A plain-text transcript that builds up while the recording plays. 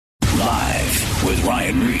with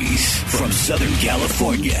Ryan Reese from Southern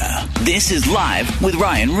California. This is Live with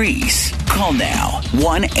Ryan Reese. Call now,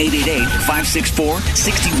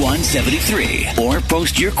 1-888-564-6173. Or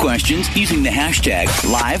post your questions using the hashtag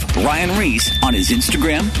Live Ryan Reese on his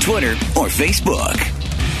Instagram, Twitter, or Facebook.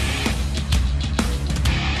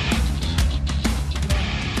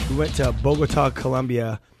 We went to Bogota,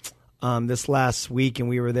 Colombia this last week, and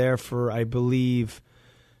we were there for, I believe,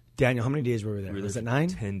 Daniel, how many days were we there? Was it 9?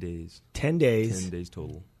 10 days. 10 days. 10 days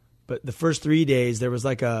total. But the first 3 days, there was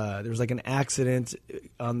like an accident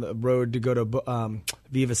on the road to go to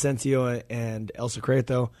Villavicencio and El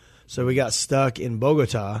Secreto. So we got stuck in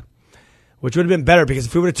Bogota, which would have been better because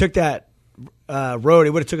if we would have took that road,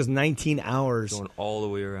 it would have took us 19 hours. Going all the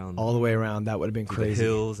way around. All the way around. That would have been crazy. The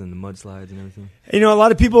hills and the mudslides and everything. You know, a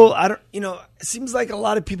lot of people, it seems like a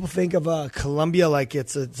lot of people think of Colombia like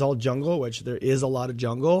it's all jungle, which there is a lot of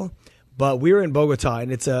jungle. But we were in Bogota,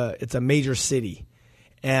 and it's a major city.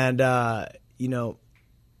 And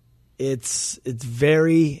it's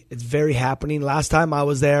very happening. Last time I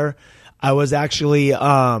was there, I was actually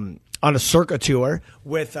on a Circa tour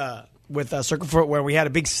with Circa Foot, where we had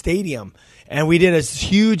a big stadium, and we did a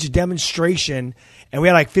huge demonstration, and we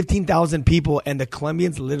had like 15,000 people, and the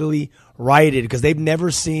Colombians literally rioted because they've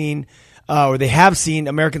never seen, or they have seen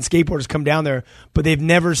American skateboarders come down there, but they've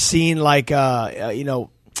never seen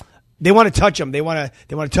they want to touch them. They want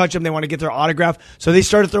to touch them. They want to get their autograph. So they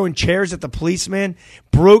started throwing chairs at the policemen,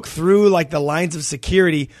 broke through like the lines of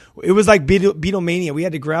security. It was like Beatlemania. We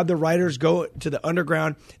had to grab the riders, go to the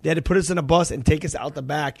underground. They had to put us in a bus and take us out the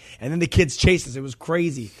back. And then the kids chased us. It was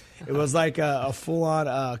crazy. It was like a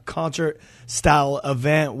full-on concert-style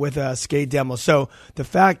event with a skate demo. So the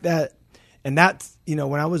fact that, and that's,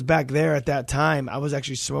 when I was back there at that time, I was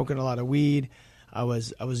actually smoking a lot of weed. I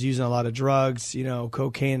was using a lot of drugs,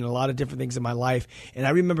 cocaine, and a lot of different things in my life. And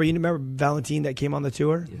I remember, you remember Valentin that came on the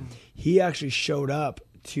tour? Yeah. He actually showed up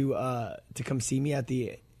to come see me at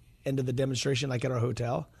the end of the demonstration, like at our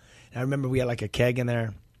hotel. And I remember we had like a keg in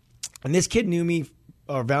there. And this kid knew me,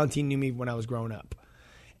 or Valentin knew me when I was growing up.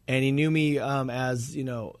 And he knew me as,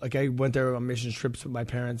 like I went there on mission trips with my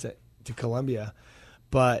parents to Colombia.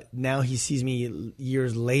 But now he sees me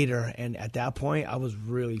years later. And at that point, I was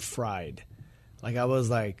really fried. Like I was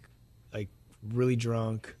like really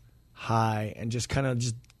drunk, high, and just kind of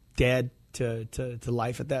just dead to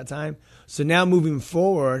life at that time. So now moving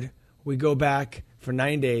forward, we go back for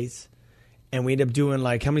 9 days, and we end up doing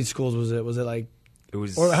like, how many schools was it? Was it like,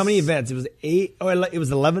 or how many events? It was 8. Oh, it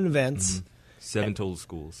was 11 events. Mm-hmm. 7 total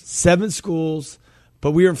schools. 7 schools, but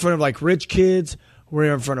we were in front of like rich kids. We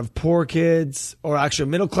were in front of poor kids, or actually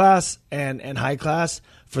middle class and high class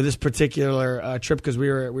for this particular trip because we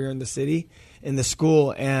were in the city. In the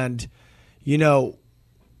school, and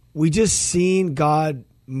we just seen God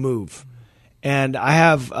move. And I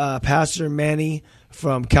have Pastor Manny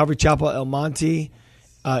from Calvary Chapel El Monte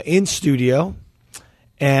in studio,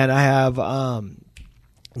 and I have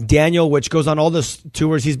Daniel, which goes on all the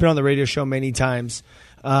tours. He's been on the radio show many times.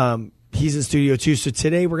 He's in studio too. So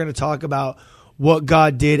today we're going to talk about what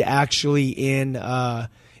God did actually in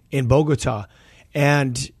Bogota.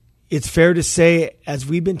 And it's fair to say, as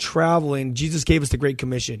we've been traveling, Jesus gave us the Great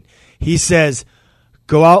Commission. He says,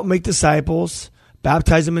 go out and make disciples,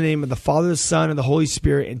 baptize them in the name of the Father, the Son, and the Holy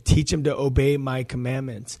Spirit, and teach them to obey my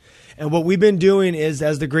commandments. And what we've been doing is,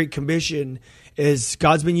 as the Great Commission, is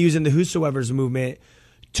God's been using the Whosoever's movement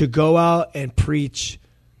to go out and preach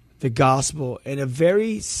the gospel in a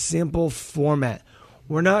very simple format.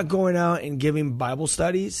 We're not going out and giving Bible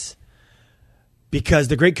studies, because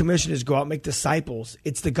the Great Commission is go out and make disciples.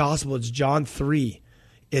 It's the gospel. It's John 3.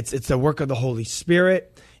 It's the work of the Holy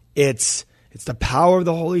Spirit. It's the power of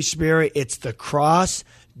the Holy Spirit. It's the cross.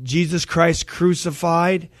 Jesus Christ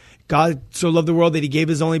crucified. God so loved the world that he gave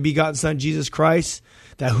his only begotten Son, Jesus Christ,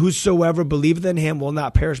 that whosoever believeth in him will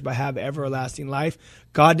not perish but have everlasting life.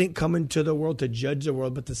 God didn't come into the world to judge the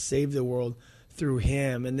world, but to save the world through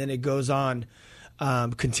him. And then it goes on.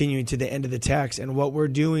 Continuing to the end of the text. And what we're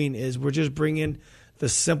doing is we're just bringing the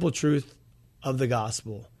simple truth of the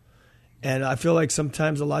gospel. And I feel like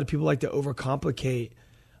sometimes a lot of people like to overcomplicate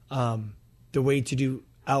the way to do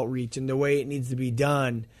outreach and the way it needs to be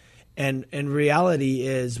done. And reality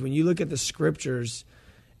is, when you look at the scriptures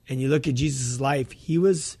and you look at Jesus' life, he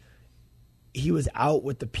was out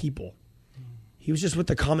with the people. He was just with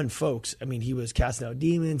the common folks. I mean, he was casting out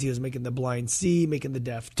demons. He was making the blind see, making the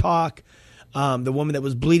deaf talk. The woman that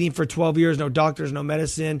was bleeding for 12 years, no doctors, no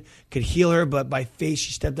medicine could heal her, but by faith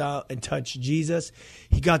she stepped out and touched Jesus.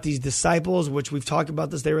 He got these disciples, which we've talked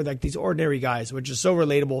about this. They were like these ordinary guys, which is so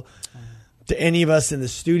relatable. to any of us in the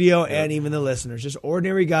studio and even the listeners. Just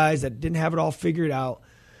ordinary guys that didn't have it all figured out.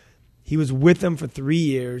 He was with them for 3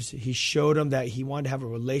 years. He showed them that he wanted to have a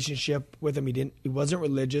relationship with them. He wasn't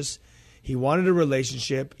religious. He wanted a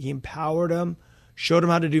relationship. He empowered them, showed them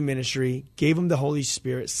how to do ministry, gave them the Holy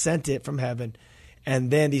Spirit, sent it from heaven,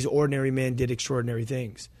 and then these ordinary men did extraordinary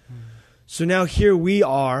things. So now here we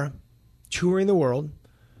are touring the world,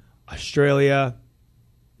 Australia,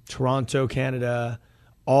 Toronto, Canada,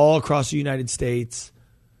 all across the United States,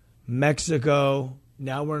 Mexico.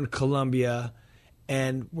 Now we're in Colombia,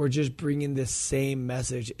 and we're just bringing this same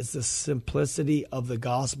message. It's the simplicity of the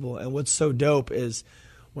gospel. And what's so dope is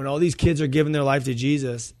when all these kids are giving their life to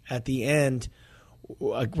Jesus, at the end,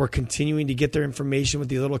 we're continuing to get their information with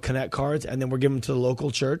these little connect cards, and then we're giving them to the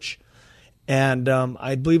local church. And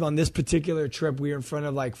I believe on this particular trip, we were in front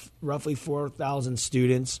of like roughly 4,000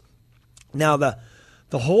 students. Now,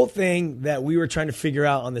 the whole thing that we were trying to figure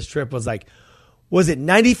out on this trip was like, was it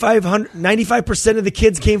 95% of the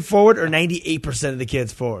kids came forward or 98% of the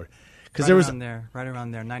kids forward? Because there was right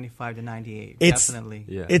around there, 95 to 98, definitely.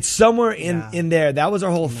 Yeah. It's somewhere in there. That was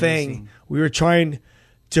our whole thing. We were trying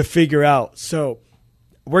to figure out. So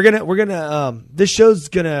we're gonna this show's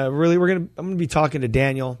gonna really I'm gonna be talking to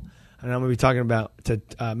Daniel, and I'm gonna be talking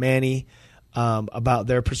to Manny about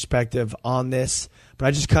their perspective on this. But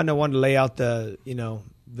I just kind of wanted to lay out the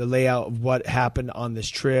layout of what happened on this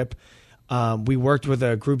trip. We worked with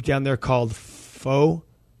a group down there called Faux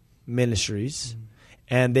Ministries,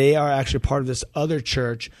 and they are actually part of this other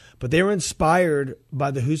church, but they were inspired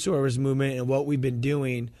by the Whosoever's movement and what we've been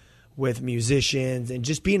doing with musicians and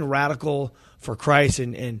just being radical for Christ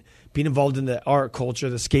and being involved in the art culture,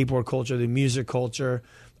 the skateboard culture, the music culture,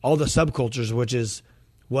 all the subcultures, which is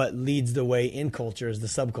what leads the way in culture is the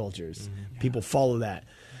subcultures. People follow that.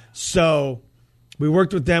 So we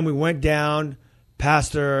worked with them. We went down.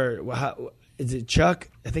 Pastor, is it Chuck?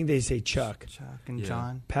 I think they say Chuck. Chuck and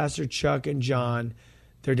John. Pastor Chuck and John.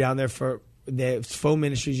 They're down there for the Faux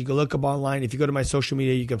Ministries. You can look up online. If you go to my social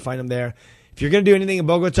media, you can find them there. If you're going to do anything in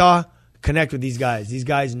Bogota, connect with these guys. These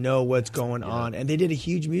guys know what's going on. And they did a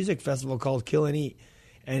huge music festival called Kill and Eat.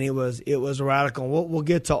 And it was radical. We'll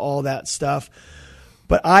get to all that stuff.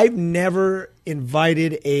 But I've never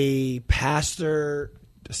invited a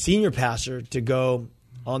senior pastor, to go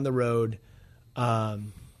on the road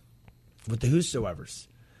with the Whosoevers.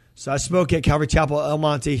 So I spoke at Calvary Chapel El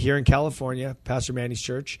Monte here in California, Pastor Manny's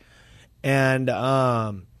church, and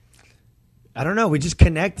I don't know. We just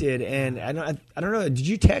connected, and I don't know. Did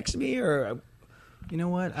you text me or? You know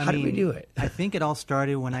what? How did we do it? I think it all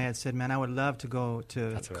started when I had said, "Man, I would love to go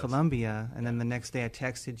to Colombia," and then the next day I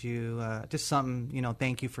texted you just something,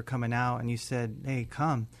 thank you for coming out, and you said, "Hey,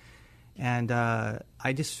 come." And I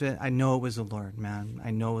know it was the Lord, man.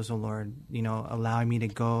 I know it was the Lord, allowing me to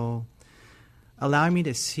go, allowing me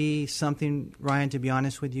to see something, Ryan, to be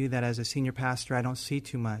honest with you, that as a senior pastor, I don't see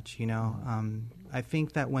too much, I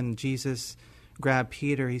think that when Jesus grabbed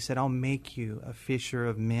Peter, he said, "I'll make you a fisher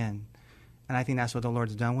of men." And I think that's what the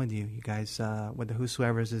Lord's done with you guys, with the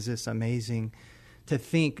Whosoevers. Is this amazing to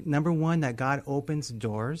think, number one, that God opens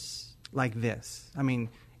doors like this. I mean,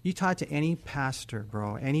 you talk to any pastor,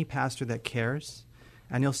 bro, any pastor that cares,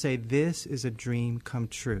 and he'll say, this is a dream come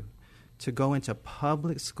true, to go into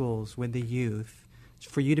public schools with the youth,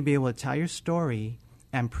 for you to be able to tell your story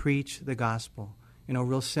and preach the gospel.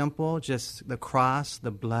 Real simple, just the cross,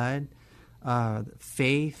 the blood,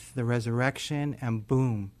 faith, the resurrection, and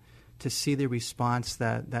boom, to see the response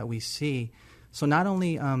that we see. So not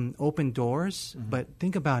only open doors, but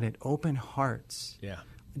think about it, open hearts. Yeah.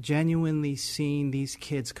 Genuinely seeing these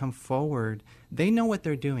kids come forward. They know what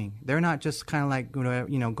they're doing. They're not just kind of like,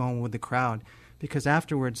 going with the crowd. Because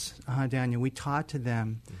afterwards, Daniel, we taught to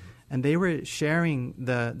them, and they were sharing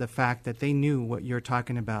the fact that they knew what you're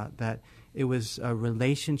talking about, that it was a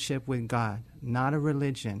relationship with God, not a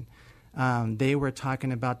religion. They were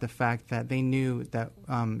talking about the fact that they knew that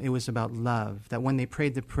it was about love, that when they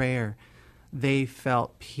prayed the prayer, they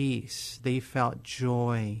felt peace, they felt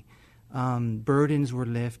joy, burdens were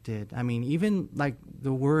lifted. I mean, even like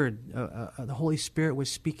the word, the Holy Spirit was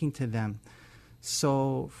speaking to them.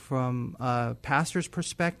 So from a pastor's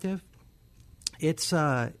perspective, it's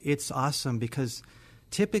awesome, because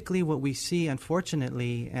typically what we see,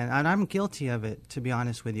 unfortunately, and I'm guilty of it, to be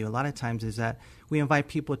honest with you, a lot of times, is that we invite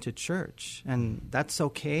people to church, and that's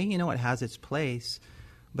okay. It has its place.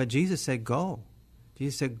 But Jesus said, go.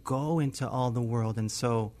 Jesus said, go into all the world. And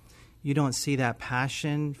so you don't see that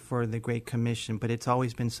passion for the Great Commission, but it's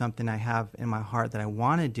always been something I have in my heart that I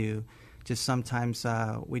want to do. Just sometimes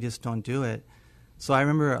we just don't do it. So I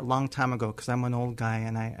remember a long time ago, because I'm an old guy,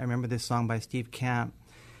 and I remember this song by Steve Camp.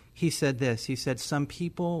 he said this. He said, some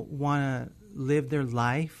people want to live their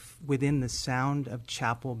life within the sound of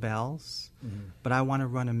chapel bells, but I want to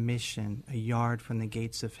run a mission a yard from the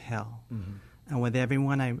gates of hell. And with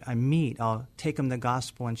everyone I meet, I'll take them the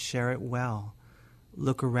gospel and share it well.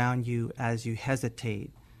 Look around you as you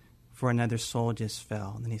hesitate, for another soul just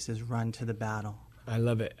fell. And then he says, run to the battle. I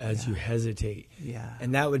love it, as you hesitate. Yeah.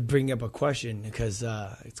 And that would bring up a question, because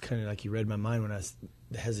it's kind of like you read my mind when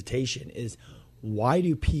the hesitation is, why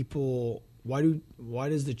does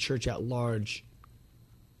the church at large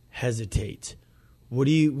hesitate? What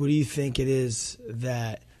do you think it is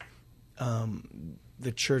that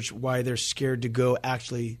the church, why they're scared to go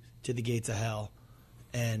actually to the gates of hell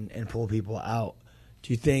and pull people out?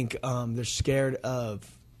 Do you think they're scared of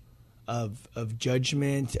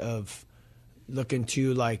judgment, of looking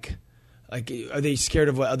to like are they scared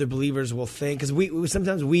of what other believers will think? Because we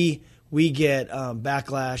sometimes we get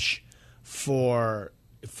backlash for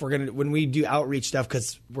if we're gonna, when we do outreach stuff,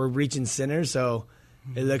 because we're reaching sinners, so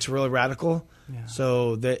it looks really radical. Yeah.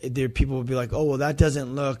 So there people will be like, oh well, that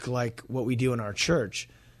doesn't look like what we do in our church.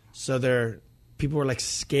 So people are like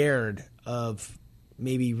scared of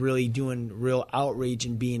maybe really doing real outreach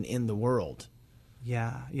and being in the world.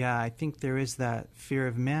 Yeah. I think there is that fear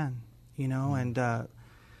of man, and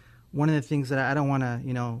one of the things that I don't want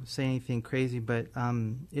to, say anything crazy, but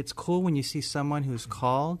it's cool when you see someone who's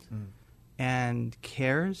called and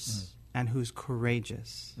cares and who's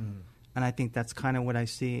courageous. And I think that's kind of what I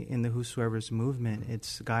see in the Whosoever's movement.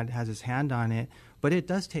 It's God has his hand on it, but it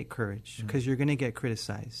does take courage, because you're going to get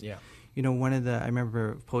criticized. Yeah. I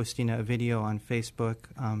remember posting a video on Facebook,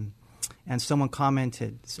 and someone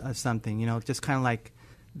commented something, just kind of like,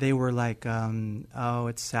 they were like, oh,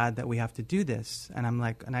 it's sad that we have to do this. And I'm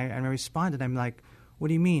like, and I responded, I'm like, what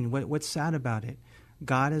do you mean? What's sad about it?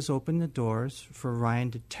 God has opened the doors for Ryan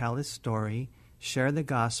to tell his story, share the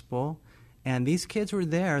gospel, and these kids were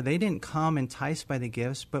there. They didn't come enticed by the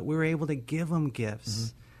gifts, but we were able to give them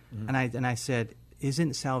gifts. And I said,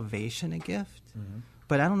 isn't salvation a gift?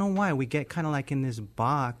 But I don't know why. We get kind of like in this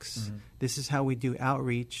box. This is how we do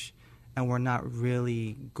outreach, and we're not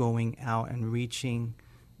really going out and reaching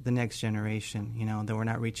the next generation, that we're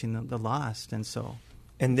not reaching the lost. And so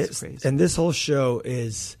this whole show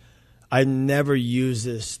is, I never use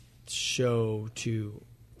this show to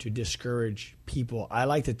discourage people. I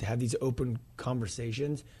like to have these open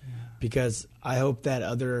conversations, because I hope that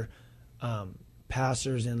other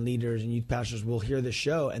pastors and leaders and youth pastors will hear the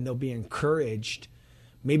show and they'll be encouraged.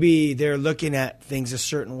 Maybe they're looking at things a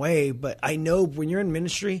certain way, but I know when you're in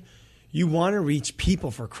ministry, you want to reach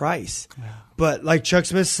people for Christ. Yeah. But like Chuck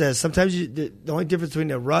Smith says, sometimes the only difference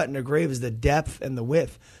between a rut and a grave is the depth and the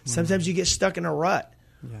width. Sometimes you get stuck in a rut,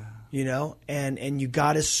 and you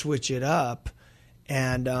got to switch it up.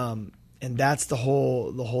 And that's the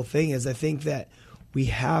whole thing is, I think that we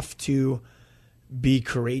have to be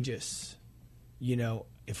courageous.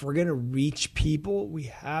 If we're going to reach people, we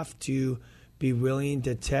have to be willing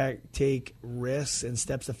to take risks and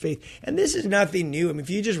steps of faith. And this is nothing new. I mean,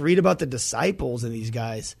 if you just read about the disciples and these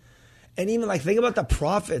guys, and even like think about the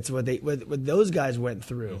prophets, what those guys went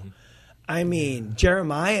through. I mean,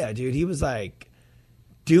 Jeremiah, dude, he was like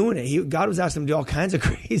doing it. God was asking him to do all kinds of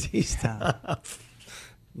crazy stuff.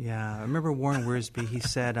 Yeah, I remember Warren Wiersbe. He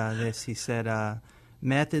said this. He said,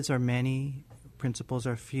 "Methods are many, principles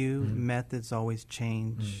are few. Methods always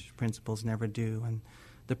change, principles never do." And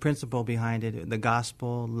the principle behind it, the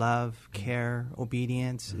gospel, love, care,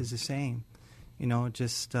 obedience, is the same.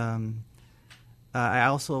 I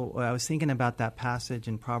was thinking about that passage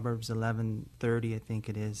in Proverbs 11:30, I think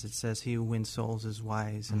it is. It says, "He who wins souls is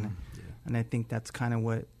wise," and I think that's kind of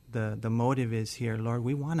what the motive is here. Lord,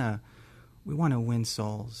 we want to win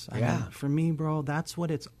souls. I mean, for me, bro, that's what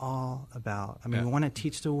it's all about. I mean, we want to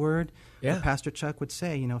teach the word. What Pastor Chuck would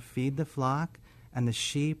say, feed the flock, and the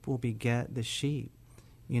sheep will beget the sheep.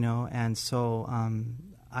 And so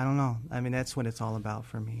I don't know. I mean, that's what it's all about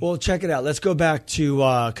for me. Well, check it out. Let's go back to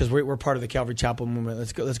because we're part of the Calvary Chapel movement.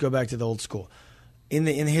 Let's go back to the old school. In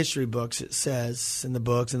the history books, it says, in the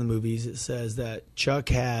books and the movies, it says that Chuck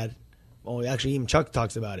had, actually even Chuck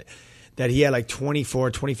talks about it, that he had like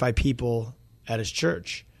 24, 25 people at his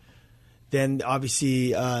church. Then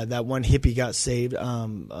obviously that one hippie got saved,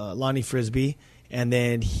 Lonnie Frisbee, and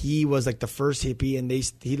then he was like the first hippie, and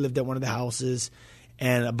he lived at one of the houses.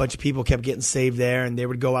 And a bunch of people kept getting saved there, and they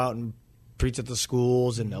would go out and preach at the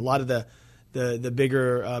schools. And a lot of the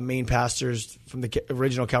bigger main pastors from the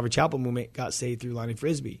original Calvary Chapel movement got saved through Lonnie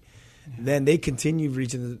Frisbee. Yeah. Then they continued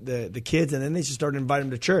reaching the kids, and then they just started inviting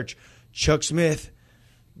them to church. Chuck Smith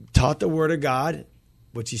taught the Word of God,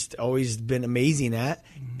 which he's always been amazing at,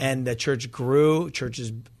 and the church grew.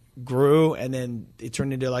 Churches grew, and then it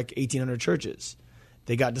turned into like 1,800 churches.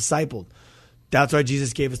 They got discipled. That's why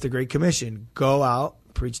Jesus gave us the Great Commission. Go out,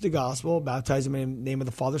 preach the gospel, baptize them in the name of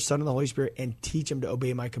the Father, Son, and the Holy Spirit, and teach them to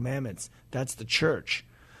obey my commandments. That's the church.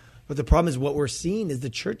 But the problem is what we're seeing is the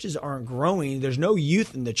churches aren't growing. There's no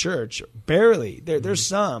youth in the church, barely. There's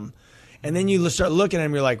some. And then you start looking at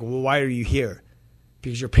them, you're like, well, why are you here?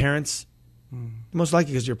 Because your parents, most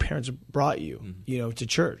likely because your parents brought you, to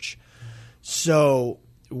church. So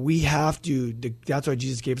we have to, that's why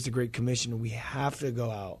Jesus gave us the Great Commission. We have to go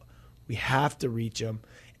out. We have to reach them.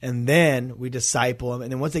 And then we disciple them.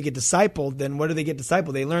 And then once they get discipled, then what do they get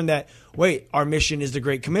discipled? They learn that, wait, our mission is the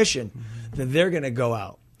Great Commission. Then they're going to go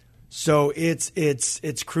out. So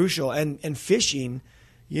it's crucial. And fishing,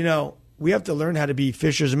 we have to learn how to be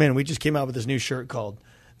fishers of men. We just came out with this new shirt called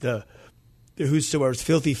the Whosoever's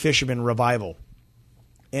Filthy Fisherman Revival.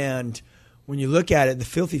 And when you look at it, the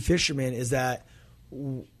filthy fisherman is that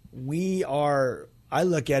I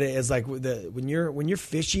look at it as like when you're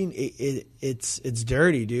fishing, it's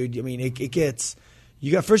dirty, dude. I mean, it gets,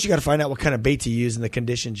 you got to find out what kind of bait to use and the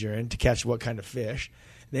conditions you're in to catch what kind of fish.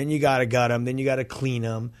 Then you got to gut them. Then you got to clean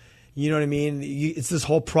them. You know what I mean? It's this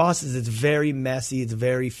whole process. It's very messy. It's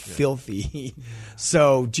very filthy.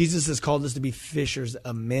 So Jesus has called us to be fishers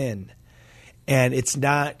of men. And it's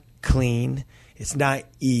not clean. It's not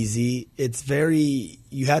easy.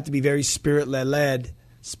 You have to be very spirit-led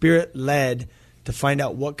to find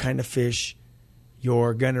out what kind of fish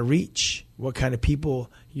you're going to reach, what kind of people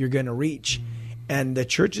you're going to reach. And the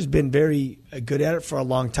church has been very good at it for a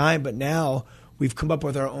long time, but now we've come up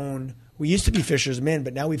with our own. We used to be fishers of men,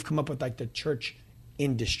 but now we've come up with like the church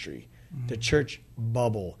industry, the church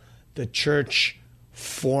bubble, the church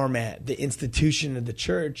format, the institution of the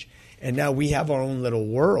church. And now we have our own little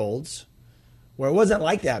worlds where it wasn't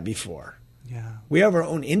like that before. Yeah. We have our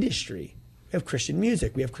own industry. We have Christian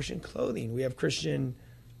music. We have Christian clothing. We have Christian,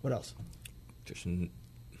 what else? Christian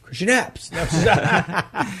apps. No,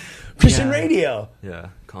 Christian radio. Yeah,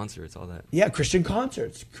 concerts, all that. Yeah, Christian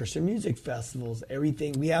concerts, Christian music festivals,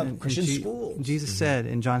 everything. We have Christian schools. Jesus said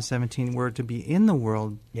in John 17, we're to be in the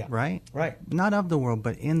world, right? Right. Not of the world,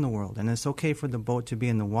 but in the world. And it's okay for the boat to be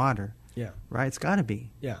in the water. Yeah. Right? It's got to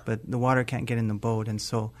be. Yeah. But the water can't get in the boat. And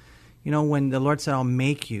so, when the Lord said, I'll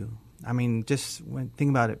make you, I mean, think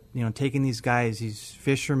about it, taking these guys, these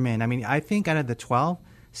fishermen. I mean, I think out of the 12,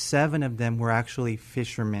 7 of them were actually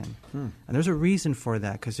fishermen. And there's a reason for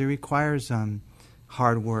that because it requires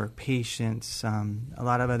hard work, patience, a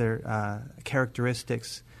lot of other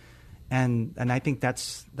characteristics. And I think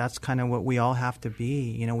that's kind of what we all have to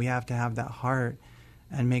be. We have to have that heart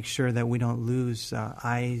and make sure that we don't lose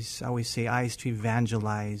eyes. I always say eyes to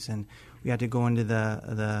evangelize, and we have to go into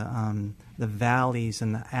the valleys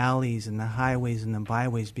and the alleys and the highways and the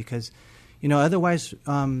byways because, otherwise,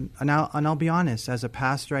 and I'll be honest, as a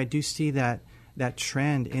pastor, I do see that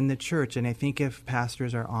trend in the church, and I think if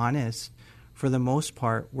pastors are honest, for the most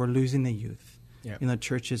part, we're losing the youth. Yeah.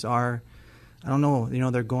 Churches are, I don't know,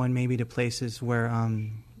 they're going maybe to places where,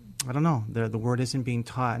 I don't know, the word isn't being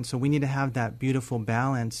taught, and so we need to have that beautiful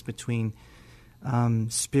balance between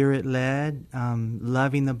spirit-led,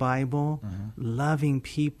 loving the Bible, loving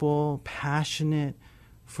people, passionate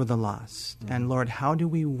for the lost. And Lord, how do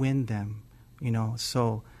we win them?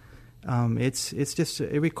 So it's just,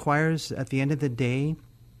 it requires, at the end of the day,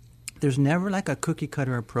 there's never like a cookie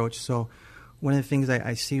cutter approach. So one of the things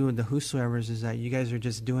I see with the Whosoevers is that you guys are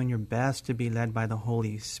just doing your best to be led by the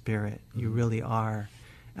Holy Spirit. You really are.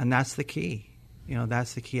 And that's the key.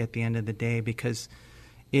 That's the key at the end of the day because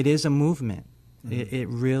it is a movement. It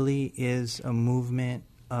really is a movement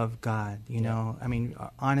of God. I mean,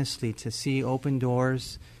 honestly, to see open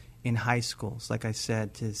doors in high schools, like I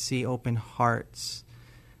said, to see open hearts.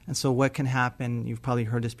 And so what can happen, you've probably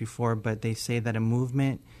heard this before, but they say that a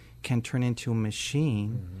movement can turn into a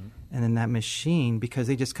machine. And then that machine, because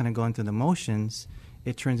they just kind of go into the motions,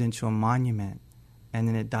 it turns into a monument. And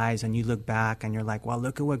then it dies, and you look back, and you're like, well,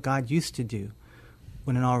 look at what God used to do.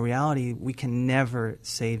 When in all reality, we can never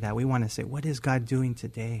say that. We want to say, what is God doing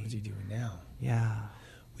today? What's he doing now? Yeah.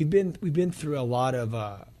 We've been through a lot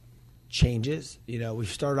of changes. We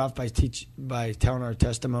started off by telling our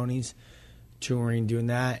testimonies, touring, doing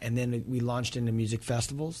that, and then we launched into music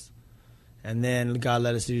festivals. And then God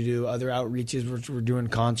led us to do other outreaches, which we're doing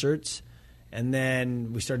concerts. And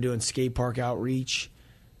then we started doing skate park outreach.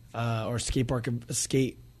 Or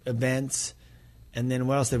skate events. And then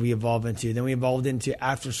what else did we evolve into? Then we evolved into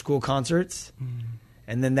after-school concerts.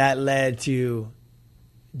 And then that led to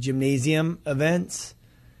gymnasium events.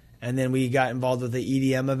 And then we got involved with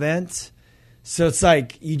the EDM events. So it's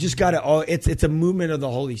like you just got to – it's a movement of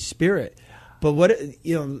the Holy Spirit. But what,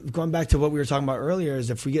 going back to what we were talking about earlier is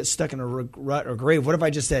if we get stuck in a rut or grave, what if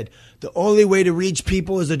I just said the only way to reach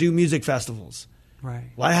people is to do music festivals?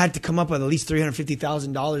 Right. Well, I had to come up with at least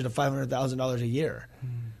 $350,000 to $500,000 a year,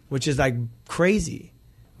 which is like crazy.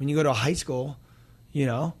 When you go to a high school,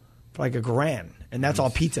 for like $1,000, and that's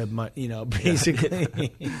all pizza,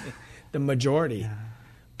 basically the majority. Yeah.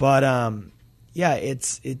 But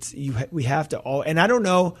we have to all, and I don't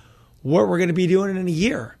know what we're going to be doing in a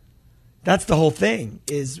year. That's the whole thing,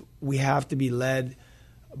 is we have to be led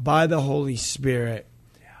by the Holy Spirit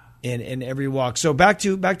in every walk. So back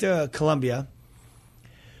to Colombia.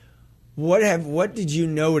 What did you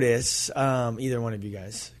notice? Either one of you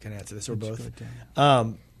guys can answer this, or both.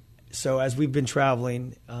 So as we've been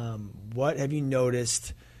traveling, what have you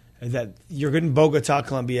noticed that you're in Bogota,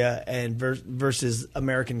 Colombia, and versus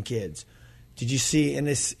American kids? Did you see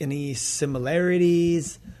any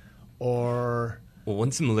similarities, or? Well,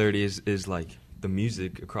 one similarity is like the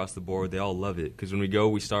music across the board. They all love it, because when we go,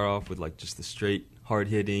 we start off with like just the straight,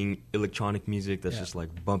 hard-hitting electronic music that's just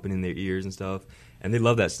like bumping in their ears and stuff, and they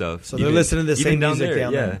love that stuff. So they're listening to the same music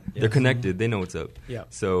down there. They're connected. They know what's up. Yeah.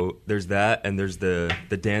 So there's that, and there's the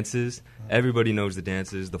dances. Everybody knows the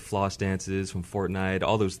dances, the floss dances from Fortnite,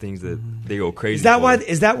 all those things that they go crazy. Is that for.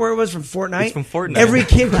 Is that where it was from Fortnite? It's from Fortnite. Every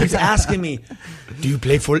kid keeps asking me, "Do you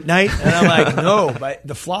play Fortnite?" And I'm like, "No," but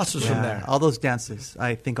the floss was from there. All those dances,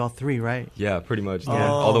 I think all three, right? Yeah, pretty much. Oh,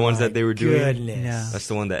 all the ones that they were doing. Goodness. Yeah. That's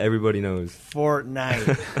the one that everybody knows.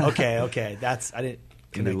 Fortnite. Okay. I didn't.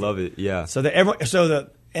 And they love it. Yeah.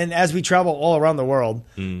 And as we travel all around the world,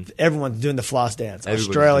 everyone's doing the floss dance.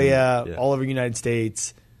 Australia, all over the United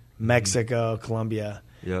States, Mexico, Colombia.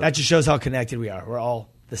 Yep. That just shows how connected we are. We're all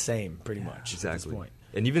the same, pretty much. Exactly. At this point.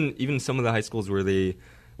 And even some of the high schools where they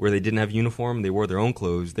didn't have uniform, they wore their own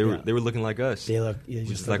clothes. They were looking like us. They look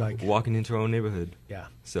just like walking into our own neighborhood. Yeah.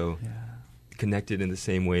 So connected in the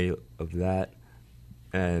same way of that.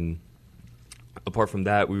 And apart from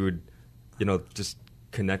that, we would, just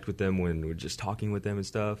connect with them when we're just talking with them and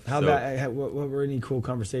stuff. What were any cool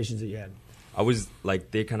conversations that you had? I was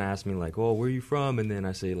like, they kind of asked me like, "Oh, where are you from?" And then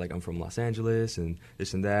I say like, "I'm from Los Angeles," and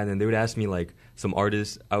this and that. And then they would ask me like some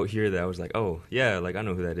artists out here that I was like, "Oh, yeah, like I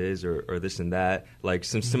know who that is," or this and that, like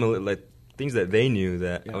some similar like things that they knew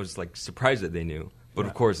that I was like surprised that they knew. But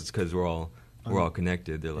of course, it's because we're all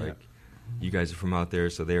connected. They're like, "You guys are from out there,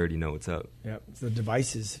 so they already know what's up." Yeah, it's the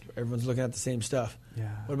devices. Everyone's looking at the same stuff. Yeah.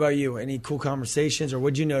 What about you? Any cool conversations, or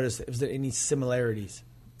what did you notice? Was there any similarities?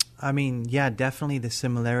 I mean, yeah, definitely the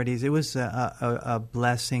similarities. It was a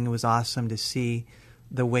blessing. It was awesome to see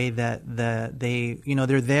the way that they,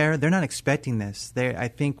 they're there. They're not expecting this. I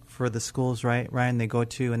think for the schools, right, Ryan, they go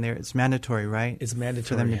to, and it's mandatory, right? It's mandatory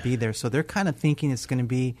for them to be there. So they're kind of thinking it's going to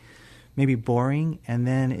be maybe boring, and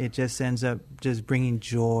then it just ends up just bringing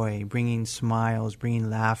joy, bringing smiles, bringing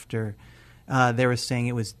laughter. They were saying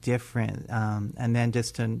it was different, and then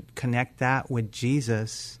just to connect that with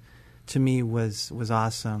Jesus, to me was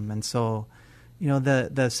awesome. And so,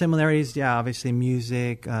 the similarities, obviously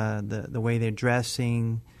music, the way they're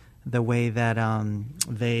dressing, the way that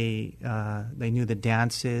they knew the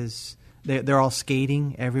dances. They're all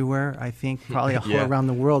skating everywhere. I think probably all around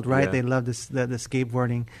the world, right? Yeah. They love the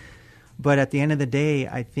skateboarding. But at the end of the day,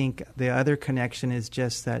 I think the other connection is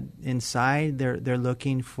just that inside they're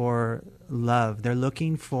looking for love. They're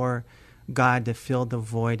looking for God to fill the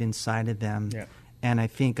void inside of them. Yeah. And I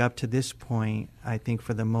think up to this point, I think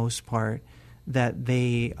for the most part, that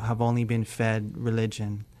they have only been fed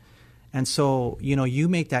religion. And so, you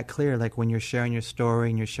make that clear, like when you're sharing your story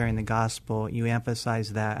and you're sharing the gospel, you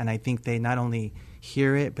emphasize that. And I think they not only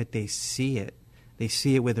hear it, but they see it. They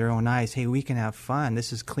see it with their own eyes. Hey, we can have fun.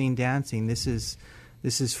 This is clean dancing. This is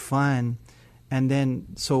fun. And then,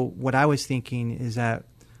 so what I was thinking is that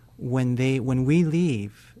when we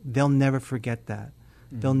leave, they'll never forget that.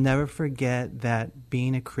 They'll never forget that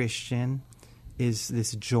being a Christian is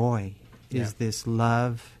this joy, is this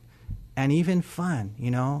love, and even fun,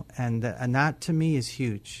 and that to me is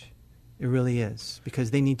huge. It really is,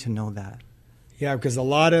 because they need to know that. Yeah, because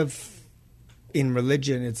in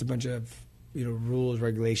religion, it's a bunch of rules,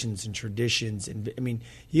 regulations, and traditions. And I mean,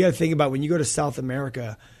 you got to think about when you go to South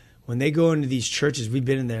America, when they go into these churches, we've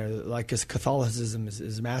been in there, like, because Catholicism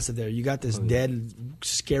is massive there. You got this dead,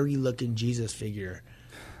 scary-looking Jesus figure.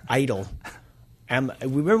 Idol. And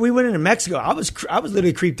we went into Mexico. I was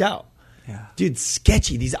literally creeped out. Yeah. Dude,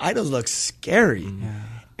 sketchy. These idols look scary. Yeah.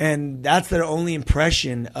 And that's their only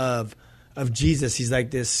impression of Jesus. He's like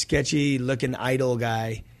this sketchy looking idol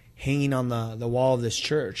guy hanging on the wall of this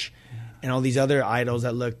church. Yeah. And all these other idols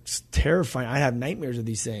that look terrifying. I have nightmares of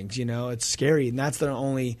these things, It's scary. And that's their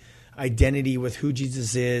only identity with who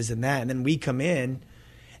Jesus is and that. And then we come in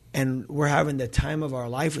and we're having the time of our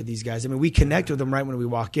life with these guys. I mean, we connect with them right when we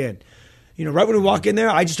walk in. You know, right when we walk in there,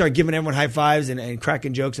 I just start giving everyone high fives and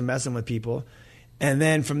cracking jokes and messing with people. And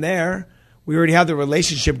then from there, we already have the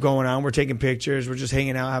relationship going on. We're taking pictures. We're just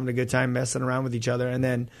hanging out, having a good time, messing around with each other. And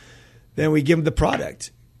then we give them the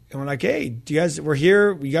product. And we're like, hey, we're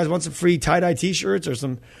here. You guys want some free tie-dye T-shirts or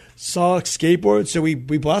some socks, skateboards? So we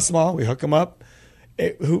bless them all. We hook them up.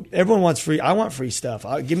 Everyone wants free. I want free stuff.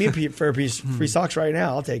 Give me a piece free socks right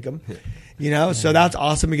now. I'll take them. You know, so that's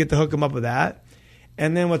awesome. We get to hook them up with that.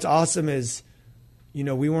 And then what's awesome is, you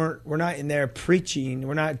know, we're not in there preaching.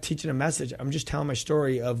 We're not teaching a message. I'm just telling my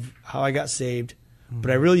story of how I got saved. But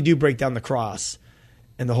I really do break down the cross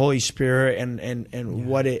and the Holy Spirit and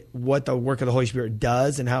what the work of the Holy Spirit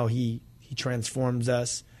does and how he transforms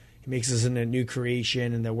us. He makes us into a new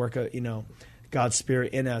creation and the work of, you know, God's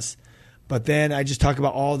Spirit in us. But then I just talk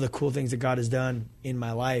about all the cool things that God has done in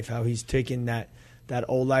my life, how he's taken that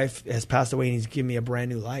old life has passed away and he's given me a brand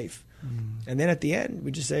new life. And then at the end, we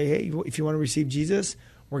just say, hey, if you want to receive Jesus,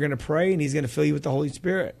 we're going to pray and he's going to fill you with the Holy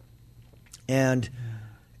Spirit. And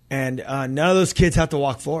none of those kids have to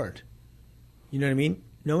walk forward. You know what I mean?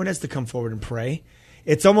 No one has to come forward and pray.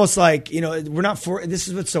 It's almost like, you know, this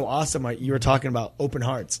is what's so awesome. You were talking about open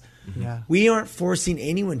hearts. Yeah. We aren't forcing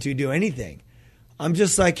anyone to do anything. I'm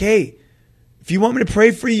just like, hey, if you want me to pray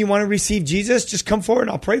for you, you want to receive Jesus, just come forward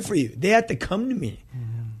and I'll pray for you. They have to come to me.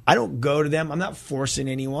 I don't go to them. I'm not forcing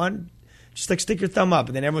anyone. Just like stick your thumb up,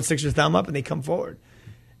 and then everyone sticks their thumb up, and they come forward.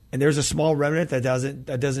 And there's a small remnant that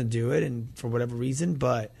doesn't do it, and for whatever reason.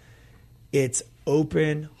 But it's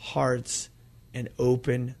open hearts and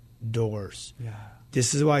open doors. Yeah.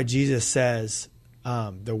 This is why Jesus says,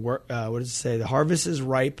 what does it say? The harvest is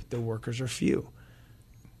ripe, the workers are few.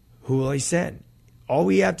 Who will he send? All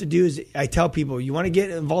we have to do is, I tell people, you want to get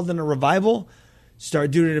involved in a revival?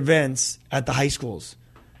 Start doing events at the high schools.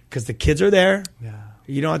 Because the kids are there. Yeah.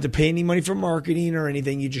 You don't have to pay any money for marketing or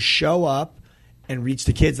anything. You just show up and reach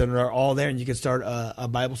the kids, and they're all there, and you can start a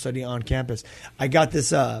Bible study on campus. I got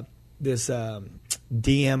this DM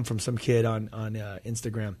from some kid on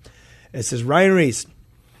Instagram. It says, Ryan Reese,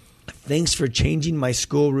 thanks for changing my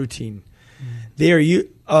school routine. They are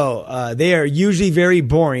usually very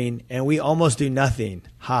boring, and we almost do nothing.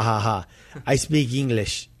 Ha ha ha. I speak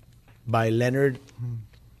English. By Leonard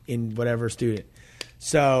in whatever student.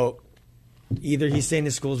 So either he's saying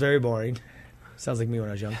his school's very boring, sounds like me when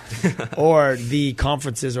I was young, or the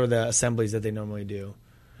conferences or the assemblies that they normally do.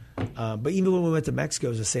 But even when we went to Mexico, it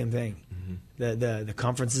was the same thing. The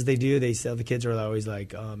conferences they do, the kids are always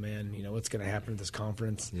like, oh man, you know, what's going to happen at this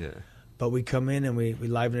conference? Yeah. But we come in and we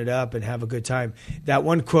liven it up and have a good time. That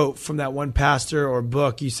one quote from that one pastor or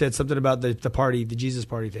book, you said something about the party, the Jesus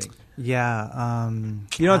party thing. Yeah.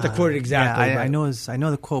 You don't have to quote it exactly. Yeah, I know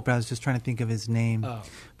the quote, but I was just trying to think of his name. Oh.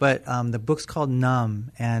 But the book's called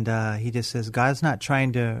Numb, and he just says, God's not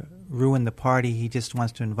trying to ruin the party. He just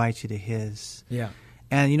wants to invite you to his. Yeah.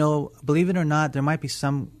 And, you know, believe it or not, there might be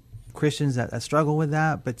some Christians that struggle with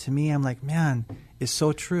that. But to me, I'm like, man, it's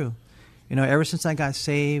so true. You know, ever since I got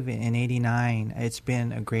saved in '89, it's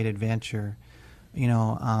been a great adventure. You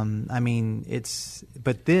know, I mean,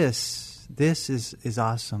 but this is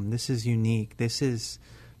awesome. This is unique. This is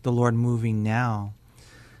the Lord moving now.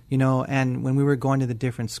 You know, and when we were going to the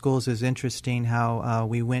different schools, it was interesting how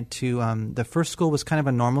we went to, the first school was kind of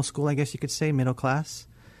a normal school, I guess you could say, middle class.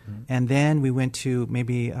 Mm-hmm. And then we went to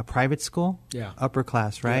maybe a private school, upper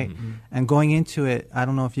class, right? Yeah. Mm-hmm. And going into it, I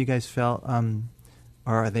don't know if you guys felt,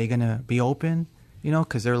 or are they going to be open, you know,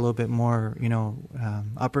 because they're a little bit more, you know,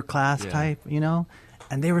 upper class type, you know.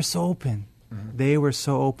 And they were so open. Mm-hmm. They were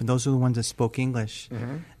so open. Those are the ones that spoke English.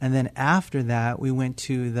 Mm-hmm. And then after that, we went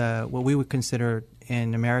to what we would consider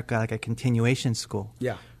in America like a continuation school.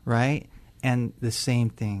 Yeah. Right? And the same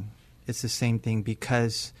thing. It's the same thing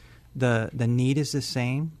because the need is the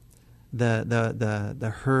same.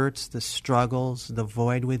 The hurts, the struggles, the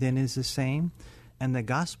void within is the same. And the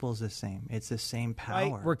gospel is the same. It's the same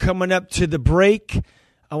power. Right, we're coming up to the break.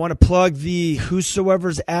 I want to plug the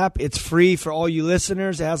Whosoever's app. It's free for all you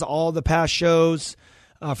listeners. It has all the past shows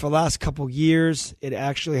for the last couple years. It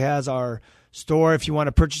actually has our store. If you want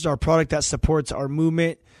to purchase our product that supports our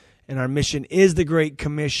movement, and our mission is the Great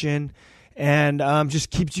Commission. And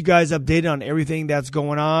just keeps you guys updated on everything that's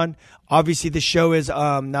going on. Obviously, the show is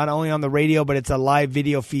not only on the radio, but it's a live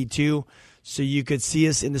video feed too. So you could see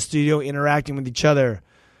us in the studio interacting with each other.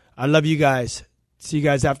 I love you guys. See you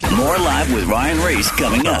guys after. More Live with Ryan Reese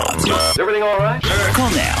coming up. Is everything all right?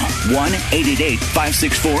 Call now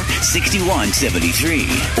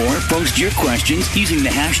 1-888-564-6173 or post your questions using the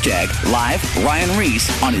hashtag Live Ryan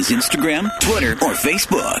Reese on his Instagram, Twitter, or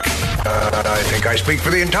Facebook. I think I speak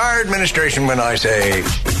for the entire administration when I say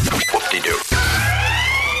whoop-de-doo.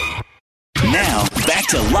 Now, back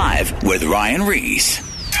to Live with Ryan Reese.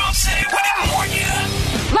 Don't say we didn't warn you.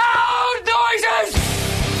 Loud noises!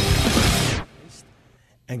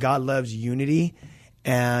 And God loves unity,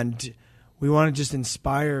 and we want to just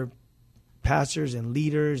inspire pastors and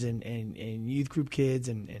leaders and youth group kids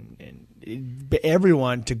and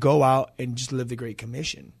everyone to go out and just live the Great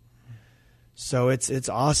Commission. So it's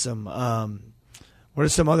awesome. What are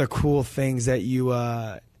some other cool things that you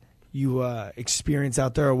experience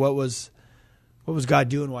out there, or what was God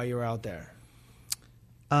doing while you were out there?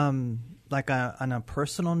 Like on a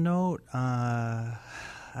personal note,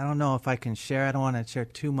 I don't know if I can share. I don't want to share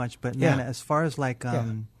too much, but man, as far as like,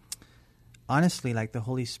 honestly, like the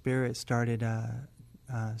Holy Spirit started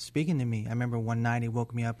speaking to me. I remember one night He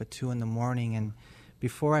woke me up at 2 a.m, and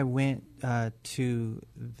before I went to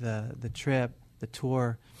the trip, the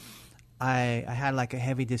tour, I had like a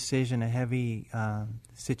heavy decision, a heavy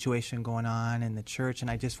situation going on in the church, and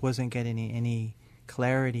I just wasn't getting any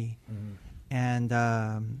clarity. Mm-hmm. And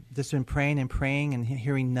just been praying and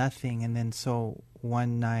hearing nothing. And then so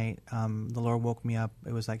one night, the Lord woke me up.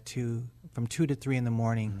 It was like from 2 to 3 a.m,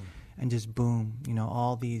 mm-hmm. and just boom,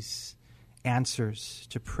 all these answers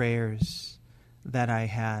to prayers that I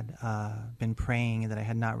had been praying and that I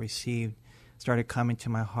had not received started coming to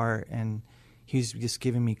my heart. And He was just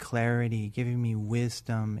giving me clarity, giving me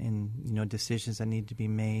wisdom in decisions that need to be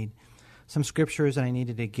made. Some scriptures that I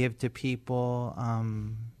needed to give to people.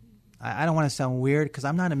 I don't want to sound weird because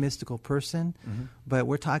I'm not a mystical person, mm-hmm. but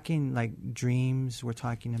we're talking like dreams. We're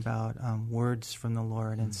talking about words from the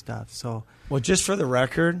Lord and stuff. So, well, just for the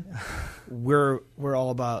record, we're all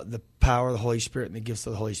about the power of the Holy Spirit and the gifts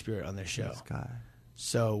of the Holy Spirit on this show. Yes, God.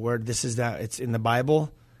 So it's in the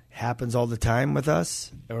Bible. It happens all the time with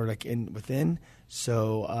us, or like within.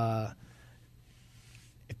 So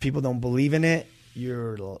if people don't believe in it,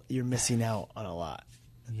 you're missing out on a lot.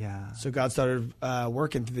 Yeah. So God started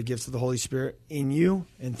working through the gifts of the Holy Spirit in you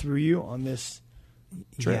and through you on this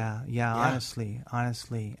trip. Yeah. Honestly.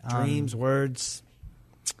 Dreams, words.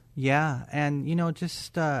 Yeah. And,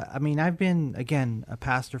 just, I've been, again, a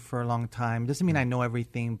pastor for a long time. Doesn't mean I know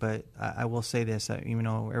everything, but I will say this.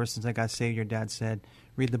 Ever since I got saved, your dad said,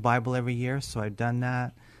 read the Bible every year. So I've done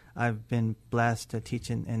that. I've been blessed to teach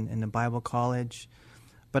in the Bible college.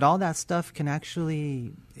 But all that stuff can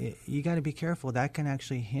actually, you got to be careful. That can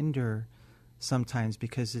actually hinder sometimes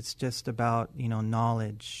because it's just about,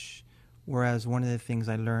 knowledge. Whereas one of the things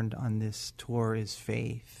I learned on this tour is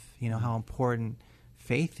faith, how important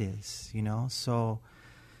faith is, So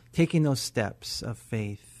taking those steps of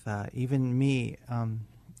faith, even me,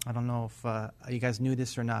 I don't know if you guys knew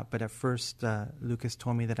this or not, but at first Lucas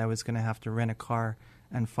told me that I was going to have to rent a car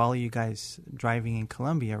and follow you guys driving in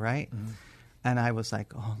Colombia, right? Mm-hmm. And I was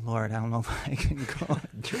like, oh, Lord, I don't know if I can go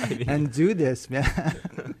and do this, man.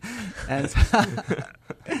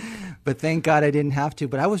 But thank God I didn't have to.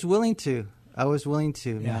 But I was willing to.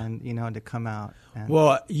 Man, to come out.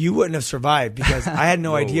 Well, you wouldn't have survived because I had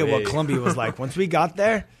no idea what Colombia was like. Once we got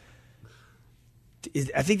there,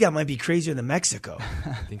 I think that might be crazier than Mexico.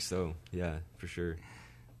 I think so. Yeah, for sure.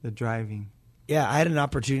 The driving. Yeah, I had an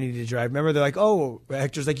opportunity to drive. Remember, they're like, oh,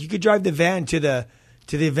 Hector's like, you could drive the van to the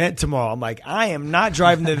event tomorrow. I'm like, I am not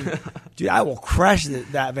driving dude, I will crash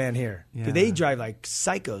that van here. Yeah. They drive like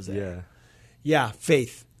psychos there. Yeah,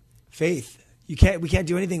 faith. We can't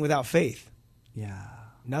do anything without faith. Yeah.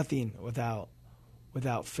 Nothing without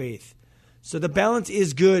faith. So the balance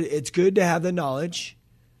is good. It's good to have the knowledge,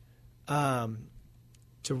 to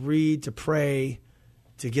read, to pray,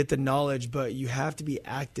 to get the knowledge, but you have to be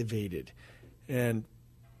activated. And,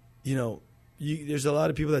 there's a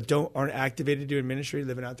lot of people that aren't activated doing ministry,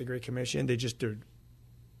 living out the Great Commission. They're just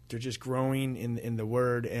growing in the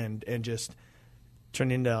Word and just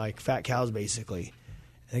turn into like fat cows basically.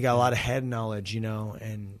 And they got a lot of head knowledge, and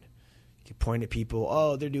you can point at people.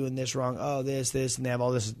 Oh, they're doing this wrong. Oh, this, and they have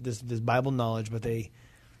all this Bible knowledge, but they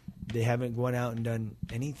haven't gone out and done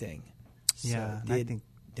anything. Yeah,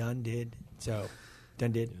 So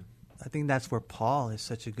done did. I think that's where Paul is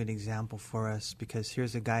such a good example for us because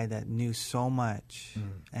here's a guy that knew so much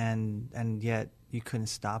and yet you couldn't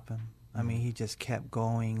stop him. I mean, he just kept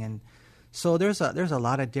going. And so there's a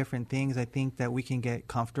lot of different things I think that we can get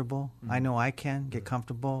comfortable. I know I can get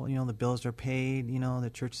comfortable. The bills are paid,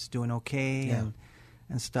 the church is doing okay.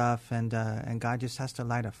 and stuff, and God just has to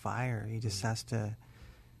light a fire. He just has to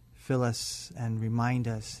fill us and remind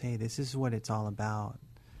us, hey, this is what it's all about.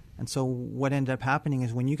 And so what ended up happening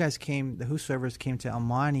is when you guys came, the Whosoevers came to El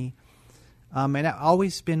Monte, and I've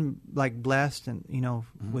always been like blessed and,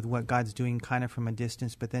 with what God's doing kind of from a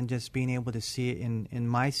distance, but then just being able to see it in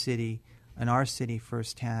my city, in our city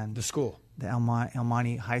firsthand. The school. The El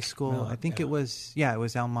Monte High School. No, I think it was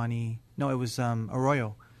El Monte. No, it was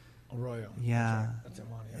Arroyo. Arroyo. Yeah. That's El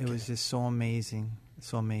Monte. Okay. It was just so amazing.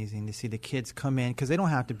 So amazing to see the kids come in because they don't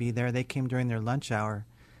have to be there. They came during their lunch hour.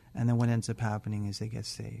 And then what ends up happening is they get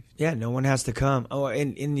saved. Yeah, no one has to come. Oh,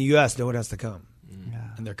 in the U.S., no one has to come. Yeah.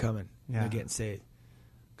 And they're coming. Yeah. They're getting saved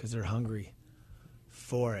because they're hungry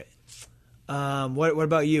for it. What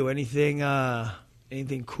about you? Anything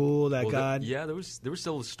cool that God? There were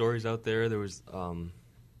still stories out there. There was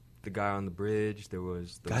the guy on the bridge. There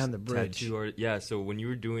was the guy on the bridge. Yeah. So when you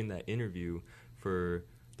were doing that interview for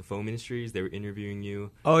the Foe Ministries, they were interviewing you.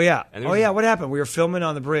 Oh yeah. What happened? We were filming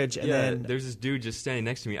on the bridge, and then there's this dude just standing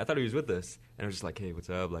next to me. I thought he was with us, and I was just like, "Hey, what's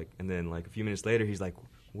up?" And then a few minutes later, he's like,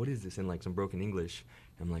 "What is this?" in some broken English.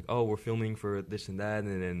 And I'm like, "Oh, we're filming for this and that."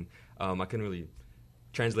 And then I couldn't really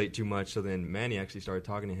translate too much. So then Manny actually started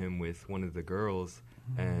talking to him with one of the girls,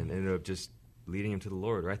 and ended up just leading him to the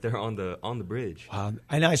Lord right there on the bridge. Wow.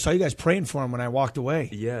 I know. I saw you guys praying for him when I walked away.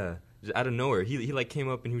 Yeah. Just out of nowhere, he came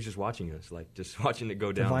up and he was just watching us, just watching it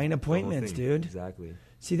go down. Divine appointments, dude. Exactly.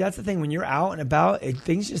 See, that's the thing. When you're out and about,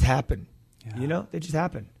 things just happen. Yeah. They just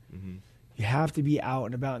happen. Mm-hmm. You have to be out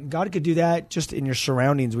and about, and God could do that just in your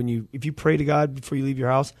surroundings. If you pray to God before you leave your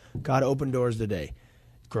house, God open doors today,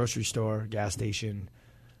 grocery store, gas station,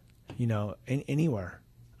 anywhere.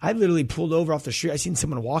 I literally pulled over off the street. I seen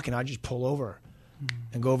someone walking. I just pull over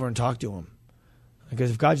and go over and talk to him. Because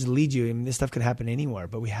if God just leads you, this stuff could happen anywhere,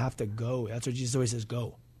 but we have to go. That's what Jesus always says,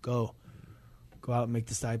 go out and make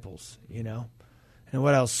disciples, And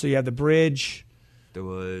what else? So you have the bridge. There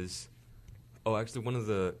was, actually one of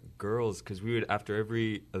the girls, because we would, after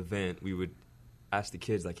every event, we would ask the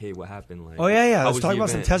kids, hey, what happened? Let's talk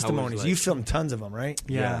about some testimonies. You filmed tons of them, right?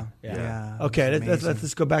 Yeah. Okay,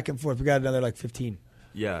 let's go back and forth. We got another 15.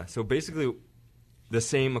 Yeah, so basically the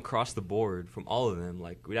same across the board from all of them.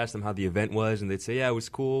 We'd ask them how the event was, and they'd say, yeah, it was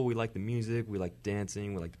cool. We liked the music. We liked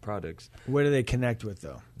dancing. We liked the products. What do they connect with,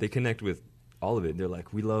 though? They connect with all of it. They're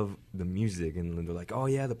like, we love the music. And they're like, oh,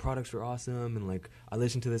 yeah, the products were awesome. And, I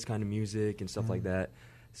listen to this kind of music and stuff like that.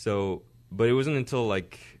 So, but it wasn't until,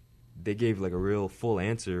 they gave, a real full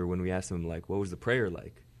answer when we asked them, what was the prayer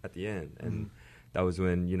like at the end? And that was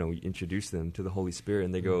when, we introduced them to the Holy Spirit.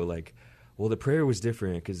 And they go, well, the prayer was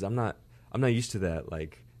different because I'm not used to that.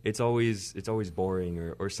 It's always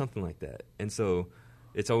boring or something like that. And so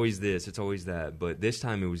it's always this, it's always that. But this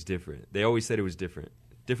time it was different. They always said it was different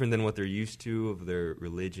than what they're used to of their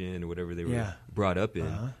religion or whatever they were brought up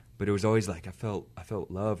in. But it was always I felt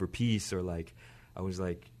love or peace, or I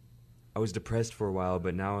was depressed for a while,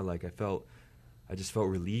 but now I just felt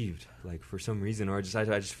relieved, for some reason, or I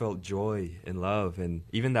just felt joy and love. And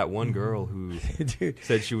even that one girl who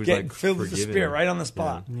said she was filled with the Spirit right on the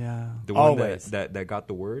spot. Yeah. The one that got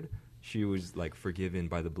the word, she was forgiven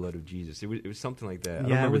by the blood of Jesus. It was something like that. I don't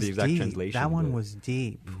remember the exact deep. translation. That one was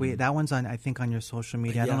deep. That one's on, I think, on your social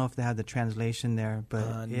media. I don't know if they have the translation there,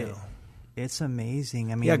 but it's amazing.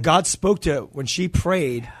 God spoke to her when she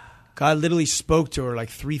prayed. God literally spoke to her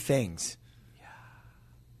 3 things.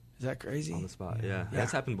 Is that crazy? On the spot, yeah.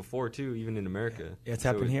 That's happened before, too, even in America. Yeah, it's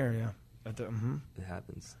happened here, It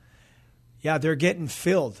happens. Yeah, they're getting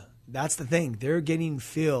filled. That's the thing. They're getting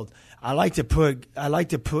filled. I like to put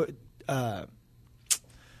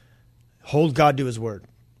hold God to his word.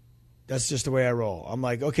 That's just the way I roll. I'm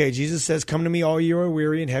like, okay, Jesus says, come to me all you are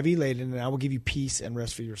weary and heavy laden, and I will give you peace and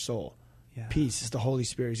rest for your soul. Yeah. Peace is the Holy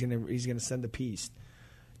Spirit. He's gonna send the peace.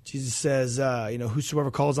 Jesus says,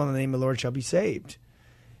 whosoever calls on the name of the Lord shall be saved.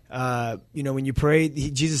 When you pray,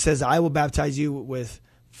 Jesus says, I will baptize you with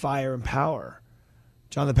fire and power.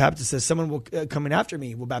 John the Baptist says, someone will coming after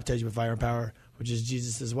me will baptize you with fire and power, which is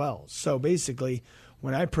Jesus as well. So basically,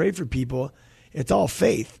 when I pray for people, it's all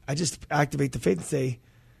faith. I just activate the faith and say,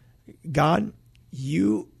 God,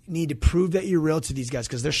 you need to prove that you're real to these guys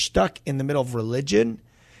because they're stuck in the middle of religion.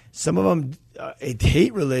 Some of them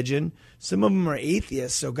hate religion. Some of them are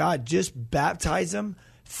atheists. So God, just baptize them.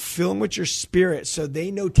 Fill them with your Spirit so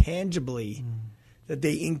they know tangibly that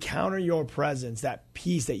they encounter your presence, that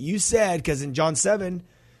peace that you said, because in John 7, you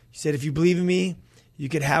said, if you believe in me, you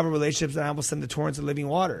could have a relationship and I will send the torrents of living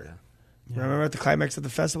water. Yeah. Remember at the climax of the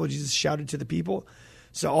festival, Jesus shouted to the people?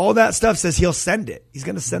 So all that stuff says he'll send it. He's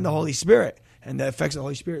going to send the Holy Spirit. And the effects of the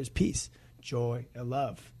Holy Spirit is peace, joy, and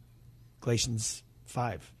love. Galatians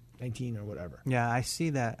 5, 19 or whatever. Yeah, I see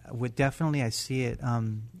that. I see it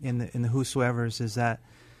in the whosoever's is that,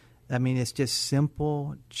 I mean, it's just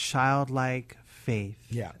simple, childlike faith.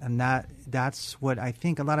 Yeah. And that's what I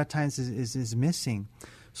think a lot of times is missing.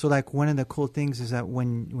 So like one of the cool things is that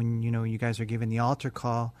when you guys are giving the altar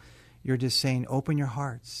call, you're just saying, open your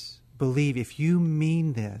hearts. Believe. If you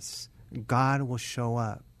mean this, God will show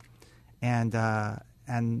up. And I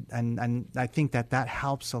think that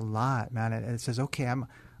helps a lot, man. It says, okay, I'm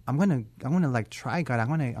gonna like try God.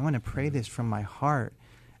 I'm gonna pray this from my heart.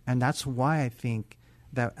 And that's why I think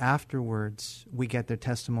that afterwards we get the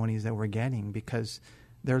testimonies that we're getting, because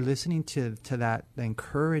they're listening to that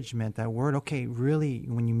encouragement, that word. Okay, really,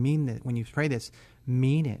 when you mean that, when you pray this,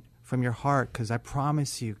 mean it from your heart, because I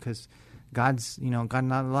promise you, because God's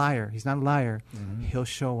not a liar. He's not a liar. Mm-hmm. He'll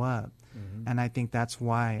show up. Mm-hmm. And I think that's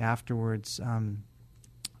why afterwards,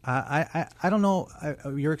 I don't know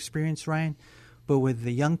your experience, Ryan, but with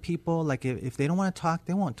the young people, like if they don't want to talk,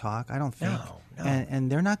 they won't talk. I don't think. No.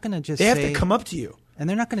 And they're not going to just they have to come up to you. And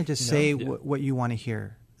they're not going to just say what you want to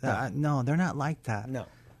hear. No, they're not like that. No.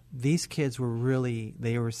 These kids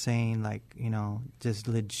they were saying like, just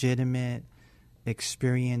legitimate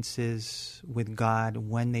experiences with God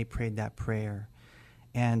when they prayed that prayer.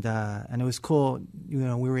 And it was cool. We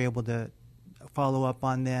were able to follow up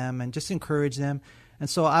on them and just encourage them. And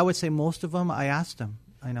so I would say most of them, I asked them,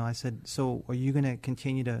 I said, so are you going to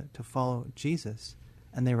continue to follow Jesus?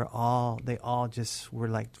 And they all just were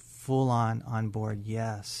like full on board.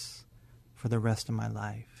 Yes, for the rest of my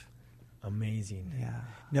life. Amazing. Yeah.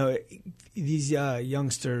 No, these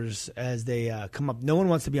youngsters, as they come up, no one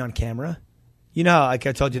wants to be on camera. You know, like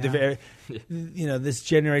I told you, they're very, this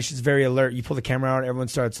generation's very alert. You pull the camera out, everyone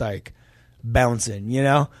starts like bouncing,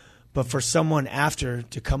 But for someone after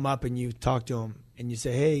to come up and you talk to them and you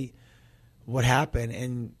say, hey, what happened?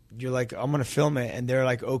 And you're like, I'm going to film it. And they're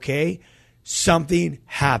like, okay, something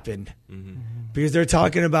happened. Mm-hmm. Because they're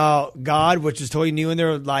talking about God, which is totally new in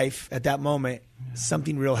their life at that moment. Yeah.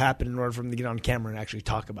 Something real happened in order for them to get on camera and actually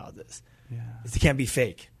talk about this. Yeah. It can't be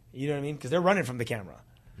fake. You know what I mean? Because they're running from the camera.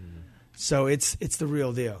 So it's the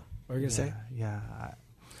real deal. What were you going to say? Yeah.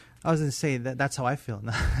 I was going to say that's how I feel.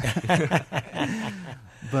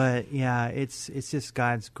 But yeah, it's just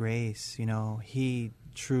God's grace. He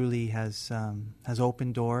truly has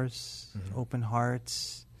opened doors, mm-hmm. open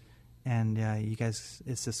hearts. And you guys,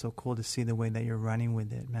 it's just so cool to see the way that you're running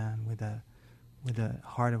with it, man, with a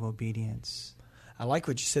heart of obedience. I like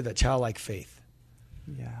what you said, that childlike faith.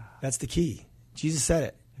 Yeah. That's the key. Jesus said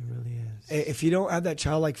it. It really is. If you don't have that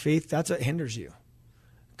childlike faith, that's what hinders you.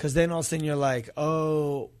 Because then all of a sudden you're like,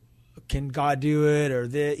 oh, can God do it? Or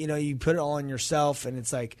you put it all on yourself. And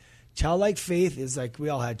it's like, childlike faith is like, we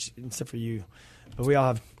all had, except for you, but we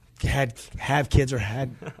all have kids or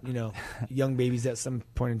had, young babies at some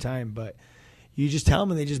point in time. But you just tell them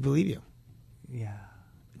and they just believe you. Yeah.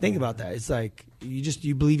 Think about that. It's like,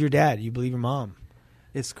 you believe your dad. You believe your mom.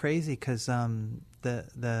 It's crazy because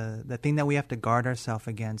the thing that we have to guard ourselves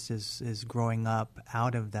against is growing up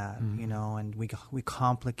out of that, mm-hmm. And we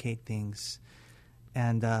complicate things,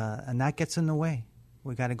 and that gets in the way.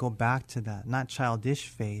 We got to go back to that, not childish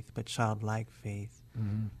faith, but childlike faith,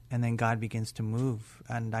 mm-hmm. and then God begins to move,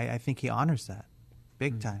 and I think He honors that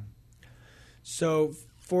big mm-hmm. time. So,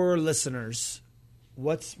 for listeners,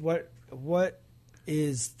 what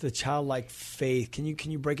is the childlike faith? Can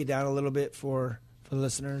you break it down a little bit for the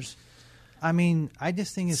listeners? I mean, I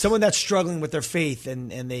just think it's someone that's struggling with their faith and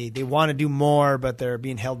they want to do more, but they're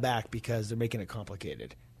being held back because they're making it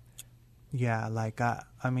complicated. Yeah,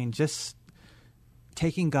 just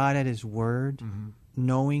taking God at His word, mm-hmm.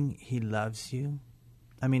 knowing He loves you.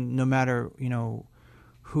 I mean, no matter,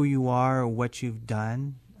 who you are or what you've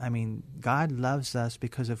done. I mean, God loves us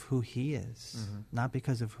because of who He is, mm-hmm. not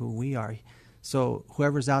because of who we are. So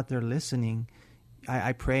whoever's out there listening,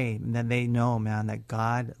 I pray that they know, man, that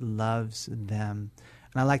God loves them.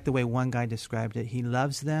 And I like the way one guy described it. He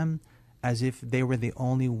loves them as if they were the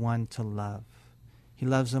only one to love. He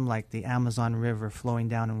loves them like the Amazon River flowing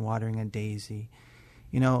down and watering a daisy.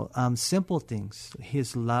 Simple things.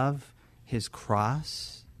 His love, His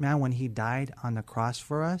cross. Man, when He died on the cross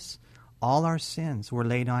for us, all our sins were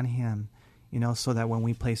laid on Him, so that when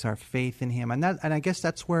we place our faith in Him. And I guess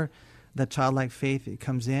that's where the childlike faith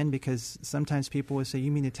comes in, because sometimes people would say,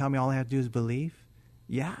 you mean to tell me all I have to do is believe?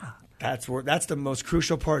 Yeah. That's the most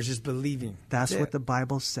crucial part, is just believing. That's what the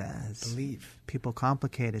Bible says. Believe. People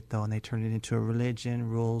complicate it, though, and they turn it into a religion,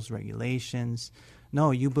 rules, regulations.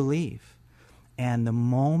 No, you believe. And the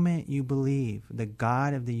moment you believe, the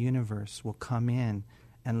God of the universe will come in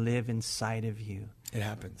and live inside of you. It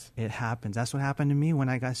happens. It happens. That's what happened to me when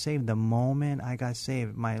I got saved. The moment I got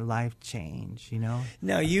saved, my life changed, you know?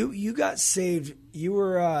 Now, you got saved. You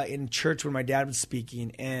were in church when my dad was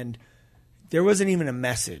speaking, and there wasn't even a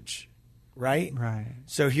message, right? Right.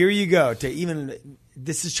 So here you go.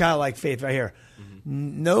 This is childlike faith right here.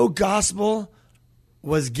 Mm-hmm. No gospel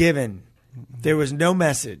was given. There was no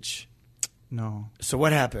message. No. So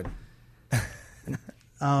what happened?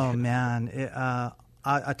 Oh, man.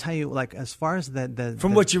 I'll tell you, like, as far as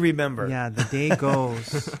From what you remember. Yeah, the day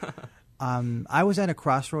goes. I was at a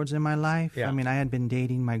crossroads in my life. Yeah. I mean, I had been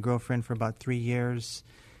dating my girlfriend for about 3 years.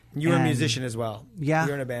 You were a musician as well. Yeah. You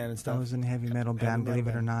were in a band and stuff. I was in a heavy metal band, believe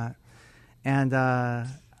it or not. And I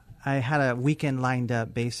had a weekend lined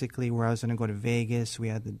up, basically, where I was going to go to Vegas. We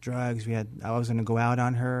had the drugs. I was going to go out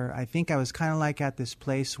on her. I think I was kind of like at this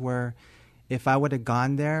place where if I would have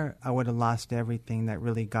gone there, I would have lost everything that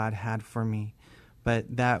really God had for me.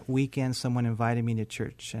 But that weekend, someone invited me to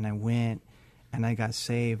church, and I went, and I got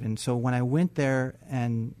saved. And so when I went there,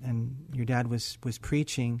 and your dad was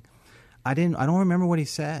preaching, I don't remember what he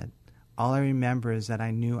said. All I remember is that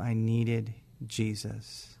I knew I needed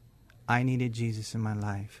Jesus. I needed Jesus in my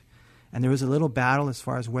life. And there was a little battle as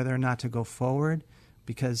far as whether or not to go forward,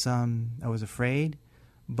 because I was afraid.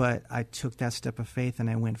 But I took that step of faith, and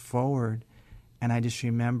I went forward. And I just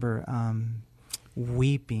remember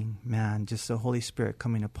weeping, man, just the Holy Spirit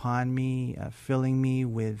coming upon me, filling me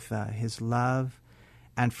with His love.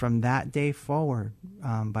 And from that day forward,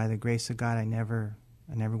 by the grace of God, I never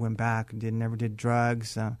went back. Never did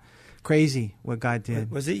drugs. Crazy what God did.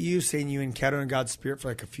 Was it you saying you encountered God's Spirit for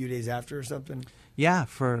like a few days after or something? Yeah,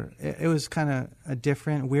 it was kind of a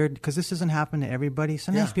different, weird, because this doesn't happen to everybody.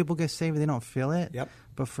 Sometimes people get saved, they don't feel it. Yep.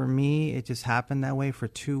 But for me, it just happened that way for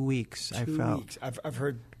 2 weeks. I felt I've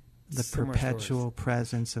heard the perpetual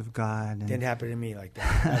presence of God. And didn't happen to me like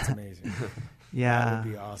that. That's amazing. Yeah. That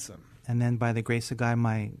would be awesome. And then by the grace of God,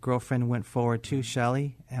 my girlfriend went forward too,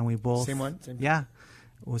 Shelly, and we both... Same one? Yeah.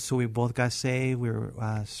 So we both got saved. We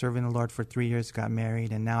were serving the Lord for 3 years, got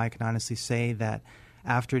married, and now I can honestly say that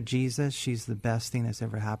after Jesus, she's the best thing that's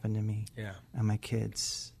ever happened to me. Yeah. And my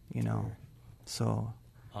kids, you know. So...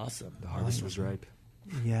 Awesome. The harvest was ripe.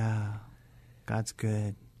 Yeah. God's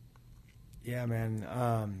good. Yeah, man.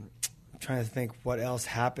 Trying to think what else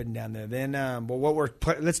happened down there. Then,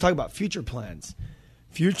 let's talk about future plans.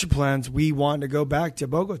 Future plans. We want to go back to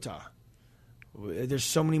Bogota. There's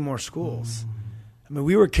so many more schools. I mean,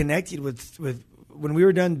 we were connected with when we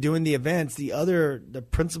were done doing the events. The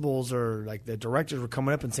principals or like the directors were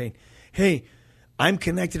coming up and saying, "Hey, I'm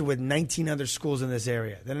connected with 19 other schools in this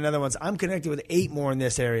area." Then another one's, "I'm connected with 8 more in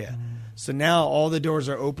this area." So now all the doors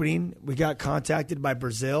are opening. We got contacted by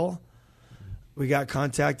Brazil. We got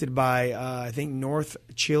contacted by, I think, North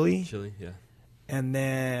Chile. Chile, yeah. And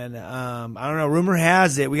then, I don't know, rumor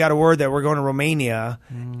has it, we got a word that we're going to Romania.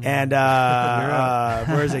 And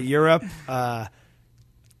where is it? Europe.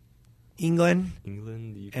 England.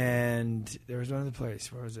 The UK. And there was one other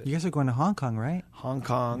place. Where was it? You guys are going to Hong Kong, right? Hong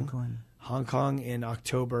Kong. Hong Kong in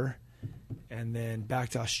October. And then back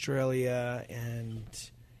to Australia. And,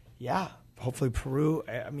 yeah, hopefully Peru.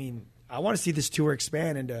 I mean, I want to see this tour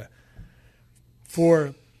expand into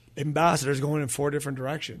 4 ambassadors going in 4 different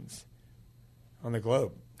directions on the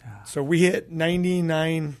globe. Yeah. So we hit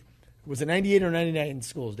 99. Was it 98 or 99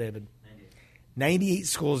 schools, David? 98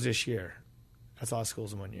 schools this year. That's a lot of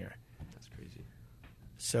schools in 1 year. That's crazy.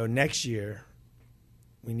 So next year,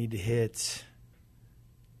 we need to hit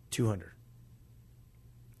 200.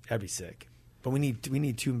 That'd be sick. But we need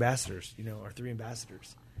 2 ambassadors, or 3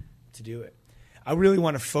 ambassadors to do it. I really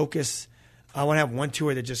want to focus. I want to have one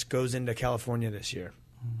tour that just goes into California this year.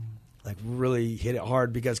 Like really hit it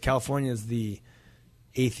hard, because California is the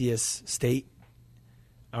atheist state,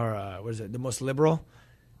 or what is it? The most liberal.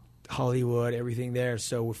 Hollywood, everything there.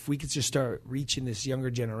 So if we could just start reaching this younger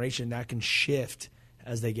generation, that can shift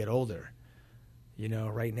as they get older.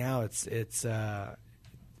 Right now it's a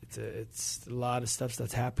lot of stuff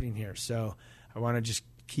that's happening here. So I want to just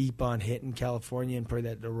keep on hitting California and pray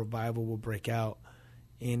that the revival will break out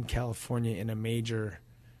in California in a major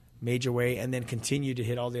way, and then continue to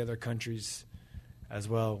hit all the other countries as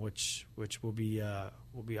well, which will be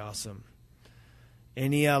awesome.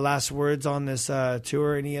 Any last words on this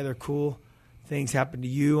tour? Any other cool things happened to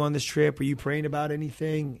you on this trip? Were you praying about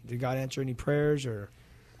anything? Did God answer any prayers? Or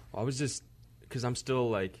I was just, because I'm still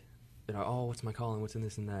like, what's my calling? What's in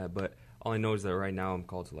this and that? But all I know is that right now I'm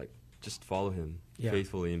called to like just follow Him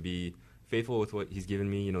faithfully and be faithful with what He's given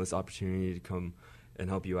me. This opportunity to come and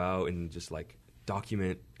help you out and just like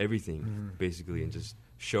document everything basically, and just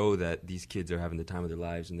show that these kids are having the time of their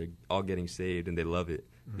lives and they're all getting saved and they love it,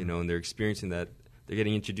 you know, and they're experiencing that. They're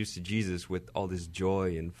getting introduced to Jesus with all this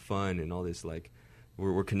joy and fun and all this, like,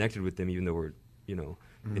 we're connected with them even though we're, you know,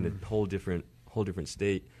 in a whole different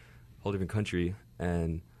state, whole different country.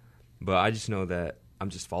 But I just know that I'm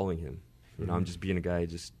just following him. You know, I'm just being a guy,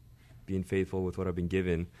 just being faithful with what I've been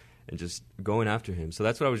given and just going after him. So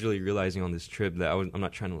that's what I was really realizing on this trip, that I'm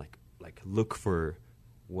not trying to like look for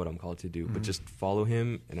what I'm called to do, but just follow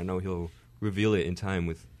him, and I know he'll reveal it in time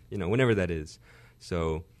with, you know, whenever that is.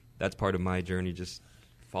 So that's part of my journey, just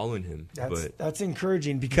following him. That's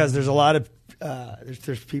encouraging, because there's a lot of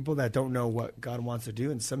there's people that don't know what God wants to do,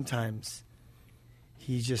 and sometimes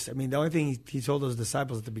the only thing he told those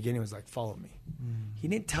disciples at the beginning was like, follow me. He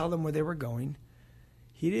didn't tell them where they were going.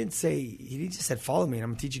 He just said, follow me, and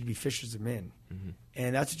I'm going to teach you to be fishers of men.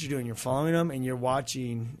 And that's what you're doing. You're following them, and you're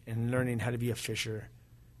watching and learning how to be a fisher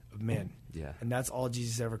of men. Yeah. And that's all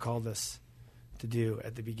Jesus ever called us to do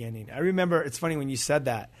at the beginning. I remember, it's funny when you said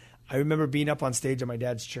that, I remember being up on stage at my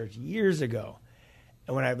dad's church years ago,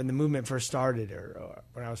 and when the movement first started, or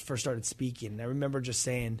when I first started speaking, and I remember just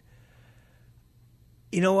saying,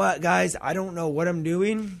 you know what, guys, I don't know what I'm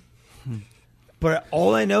doing, but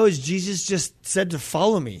all I know is Jesus just said to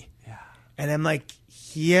follow me. Yeah. And I'm like,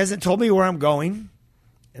 he hasn't told me where I'm going.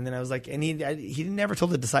 And then I was like, and he never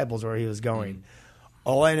told the disciples where he was going.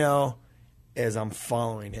 All I know is I'm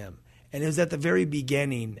following him. And it was at the very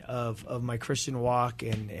beginning of my Christian walk,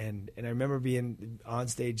 and I remember being on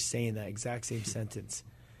stage saying that exact same sentence.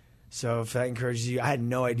 So if that encourages you, I had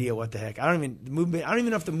no idea what the heck. I don't even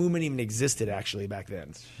know if the movement even existed actually back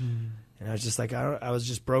then. And I was just like, I was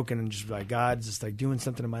just broken and just like, God's just like doing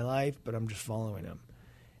something in my life, but I'm just following him.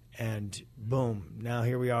 And boom, now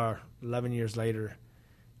here we are, 11 years later,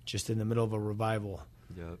 just in the middle of a revival.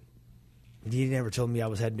 Yep. He never told me I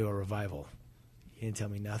was heading to a revival. He didn't tell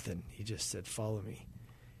me nothing. He just said, follow me.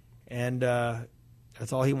 And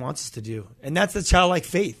that's all he wants us to do. And that's the childlike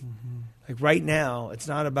faith. Like right now, it's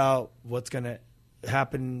not about what's going to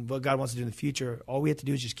happen, what God wants to do in the future. All we have to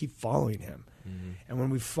do is just keep following him. And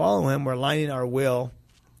when we follow him, we're aligning our will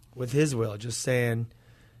with his will, just saying,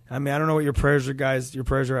 I mean, I don't know what your prayers are, guys. Your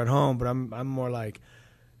prayers are at home, but I'm more like,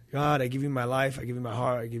 God, I give you my life. I give you my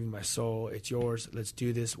heart. I give you my soul. It's yours. Let's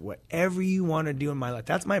do this. Whatever you want to do in my life.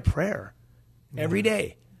 That's my prayer every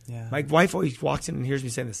day. Yeah. My wife always walks in and hears me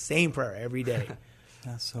saying the same prayer every day.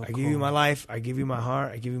 That's so I cool. give you my life. I give you my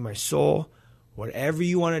heart. I give you my soul. Whatever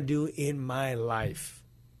you want to do in my life.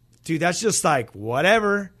 Dude, that's just like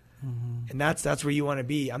whatever. And that's where you want to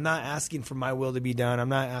be. I'm not asking for my will to be done. I'm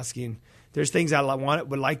not asking. There's things I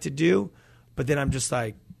would like to do, but then I'm just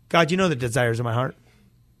like, God, you know the desires of my heart.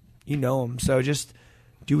 You know them. So just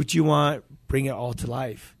do what you want. Bring it all to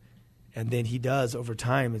life. And then he does over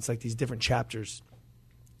time. It's like these different chapters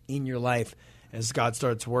in your life as God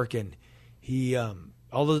starts working. He,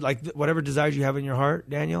 all those, like whatever desires you have in your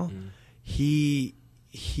heart, Daniel, he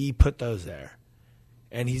put those there.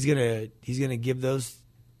 And he's gonna give those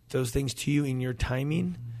things to you in your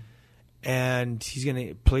timing, and he's going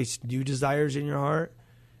to place new desires in your heart,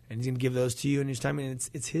 and he's going to give those to you in his timing. And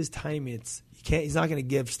it's his timing. He's not going to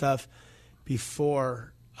give stuff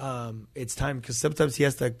before it's time, because sometimes he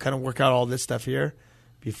has to kind of work out all this stuff here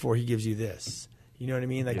before he gives you this. You know what I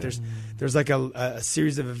mean? Like there's like a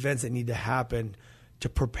series of events that need to happen to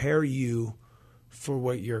prepare you for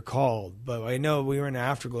what you're called. But I know we were in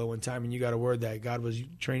Afterglow one time, and you got a word that God was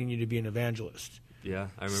training you to be an evangelist. Yeah,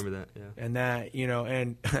 I remember that. Yeah, and that, you know,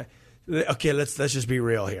 and okay, let's just be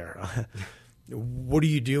real here. What are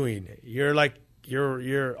you doing?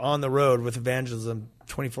 You're on the road with evangelism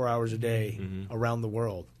 24 hours a day around the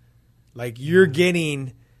world. Like you're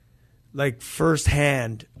getting like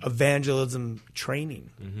firsthand evangelism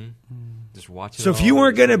training. Just watching. So if you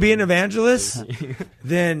weren't going to be an evangelist,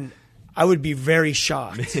 then I would be very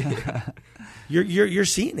shocked. You're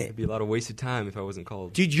seeing it. It'd be a lot of wasted time if I wasn't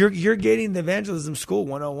called. Dude, you're getting the evangelism school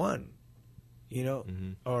 101, you know,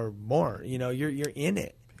 or more. You know, you're in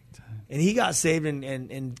it. And he got saved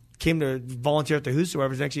and came to volunteer at the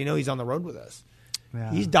Whosoever's. Next thing you know, he's on the road with us.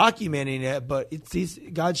 Yeah. He's documenting it, but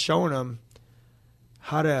God's showing him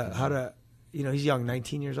how to. You know, he's young,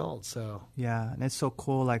 19 years old. So yeah, and it's so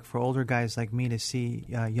cool, like for older guys like me to see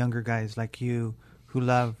younger guys like you, who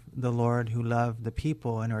love the Lord, who love the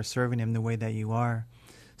people, and are serving Him the way that you are.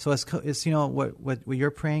 So it's you know what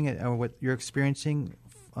you're praying or what you're experiencing.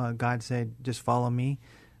 God said, "Just follow me."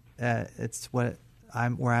 It's where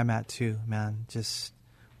I'm at too, man. Just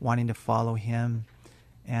wanting to follow Him,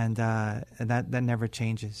 and that never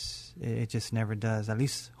changes. It just never does. At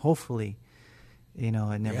least, hopefully, you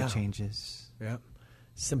know, it never changes. Yeah,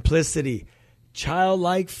 simplicity.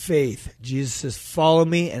 childlike faith. Jesus says, follow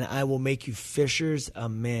me and I will make you fishers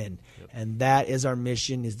of men. Yep. And that is our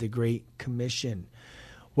mission, is the Great Commission.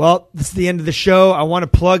 Well, this is the end of the show. I want to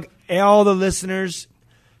plug all the listeners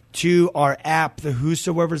to our app, the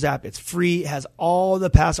Whosoever's app. It's free. It has all the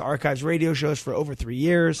past archives radio shows for over 3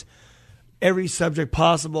 years. Every subject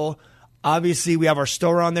possible. Obviously, we have our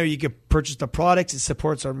store on there. You can purchase the products. It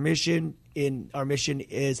supports our mission. Our mission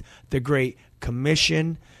is the Great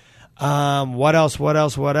Commission. What else?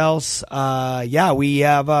 Yeah, we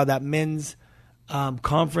have that men's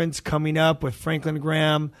conference coming up with Franklin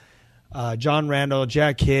Graham, John Randall,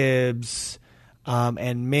 Jack Hibbs,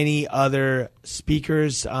 and many other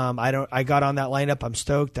speakers. I got on that lineup. I'm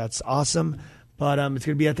stoked. That's awesome. But it's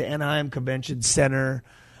going to be at the Anaheim Convention Center.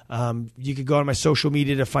 You could go on my social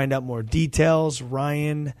media to find out more details.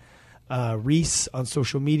 Ryan Reese on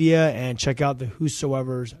social media, and check out the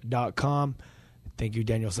whosoevers.com. Thank you,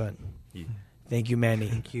 Daniel-san. Yeah. Thank you, Manny.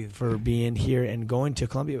 Thank you for being here and going to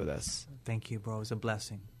Colombia with us. Thank you, bro. It was a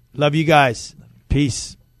blessing. Love you guys.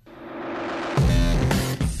 Peace.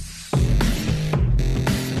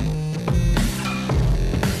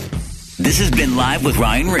 This has been Live with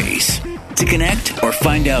Ryan Reese. To connect or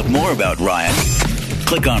find out more about Ryan,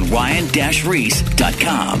 click on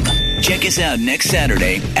ryan-reese.com. Check us out next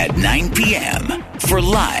Saturday at 9 p.m. for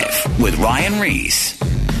Live with Ryan Reese.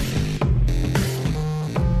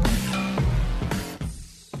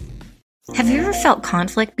 Have you ever felt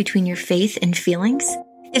conflict between your faith and feelings?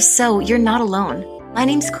 If so, you're not alone. My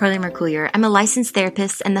name's Carly Mercoulier. I'm a licensed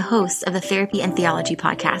therapist and the host of the Therapy and Theology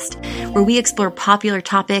podcast, where we explore popular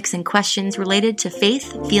topics and questions related to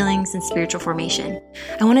faith, feelings, and spiritual formation.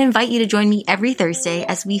 I want to invite you to join me every Thursday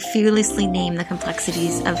as we fearlessly name the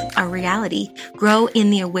complexities of our reality, grow in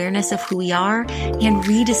the awareness of who we are, and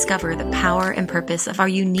rediscover the power and purpose of our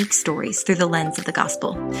unique stories through the lens of the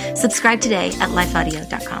gospel. Subscribe today at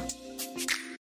lifeaudio.com.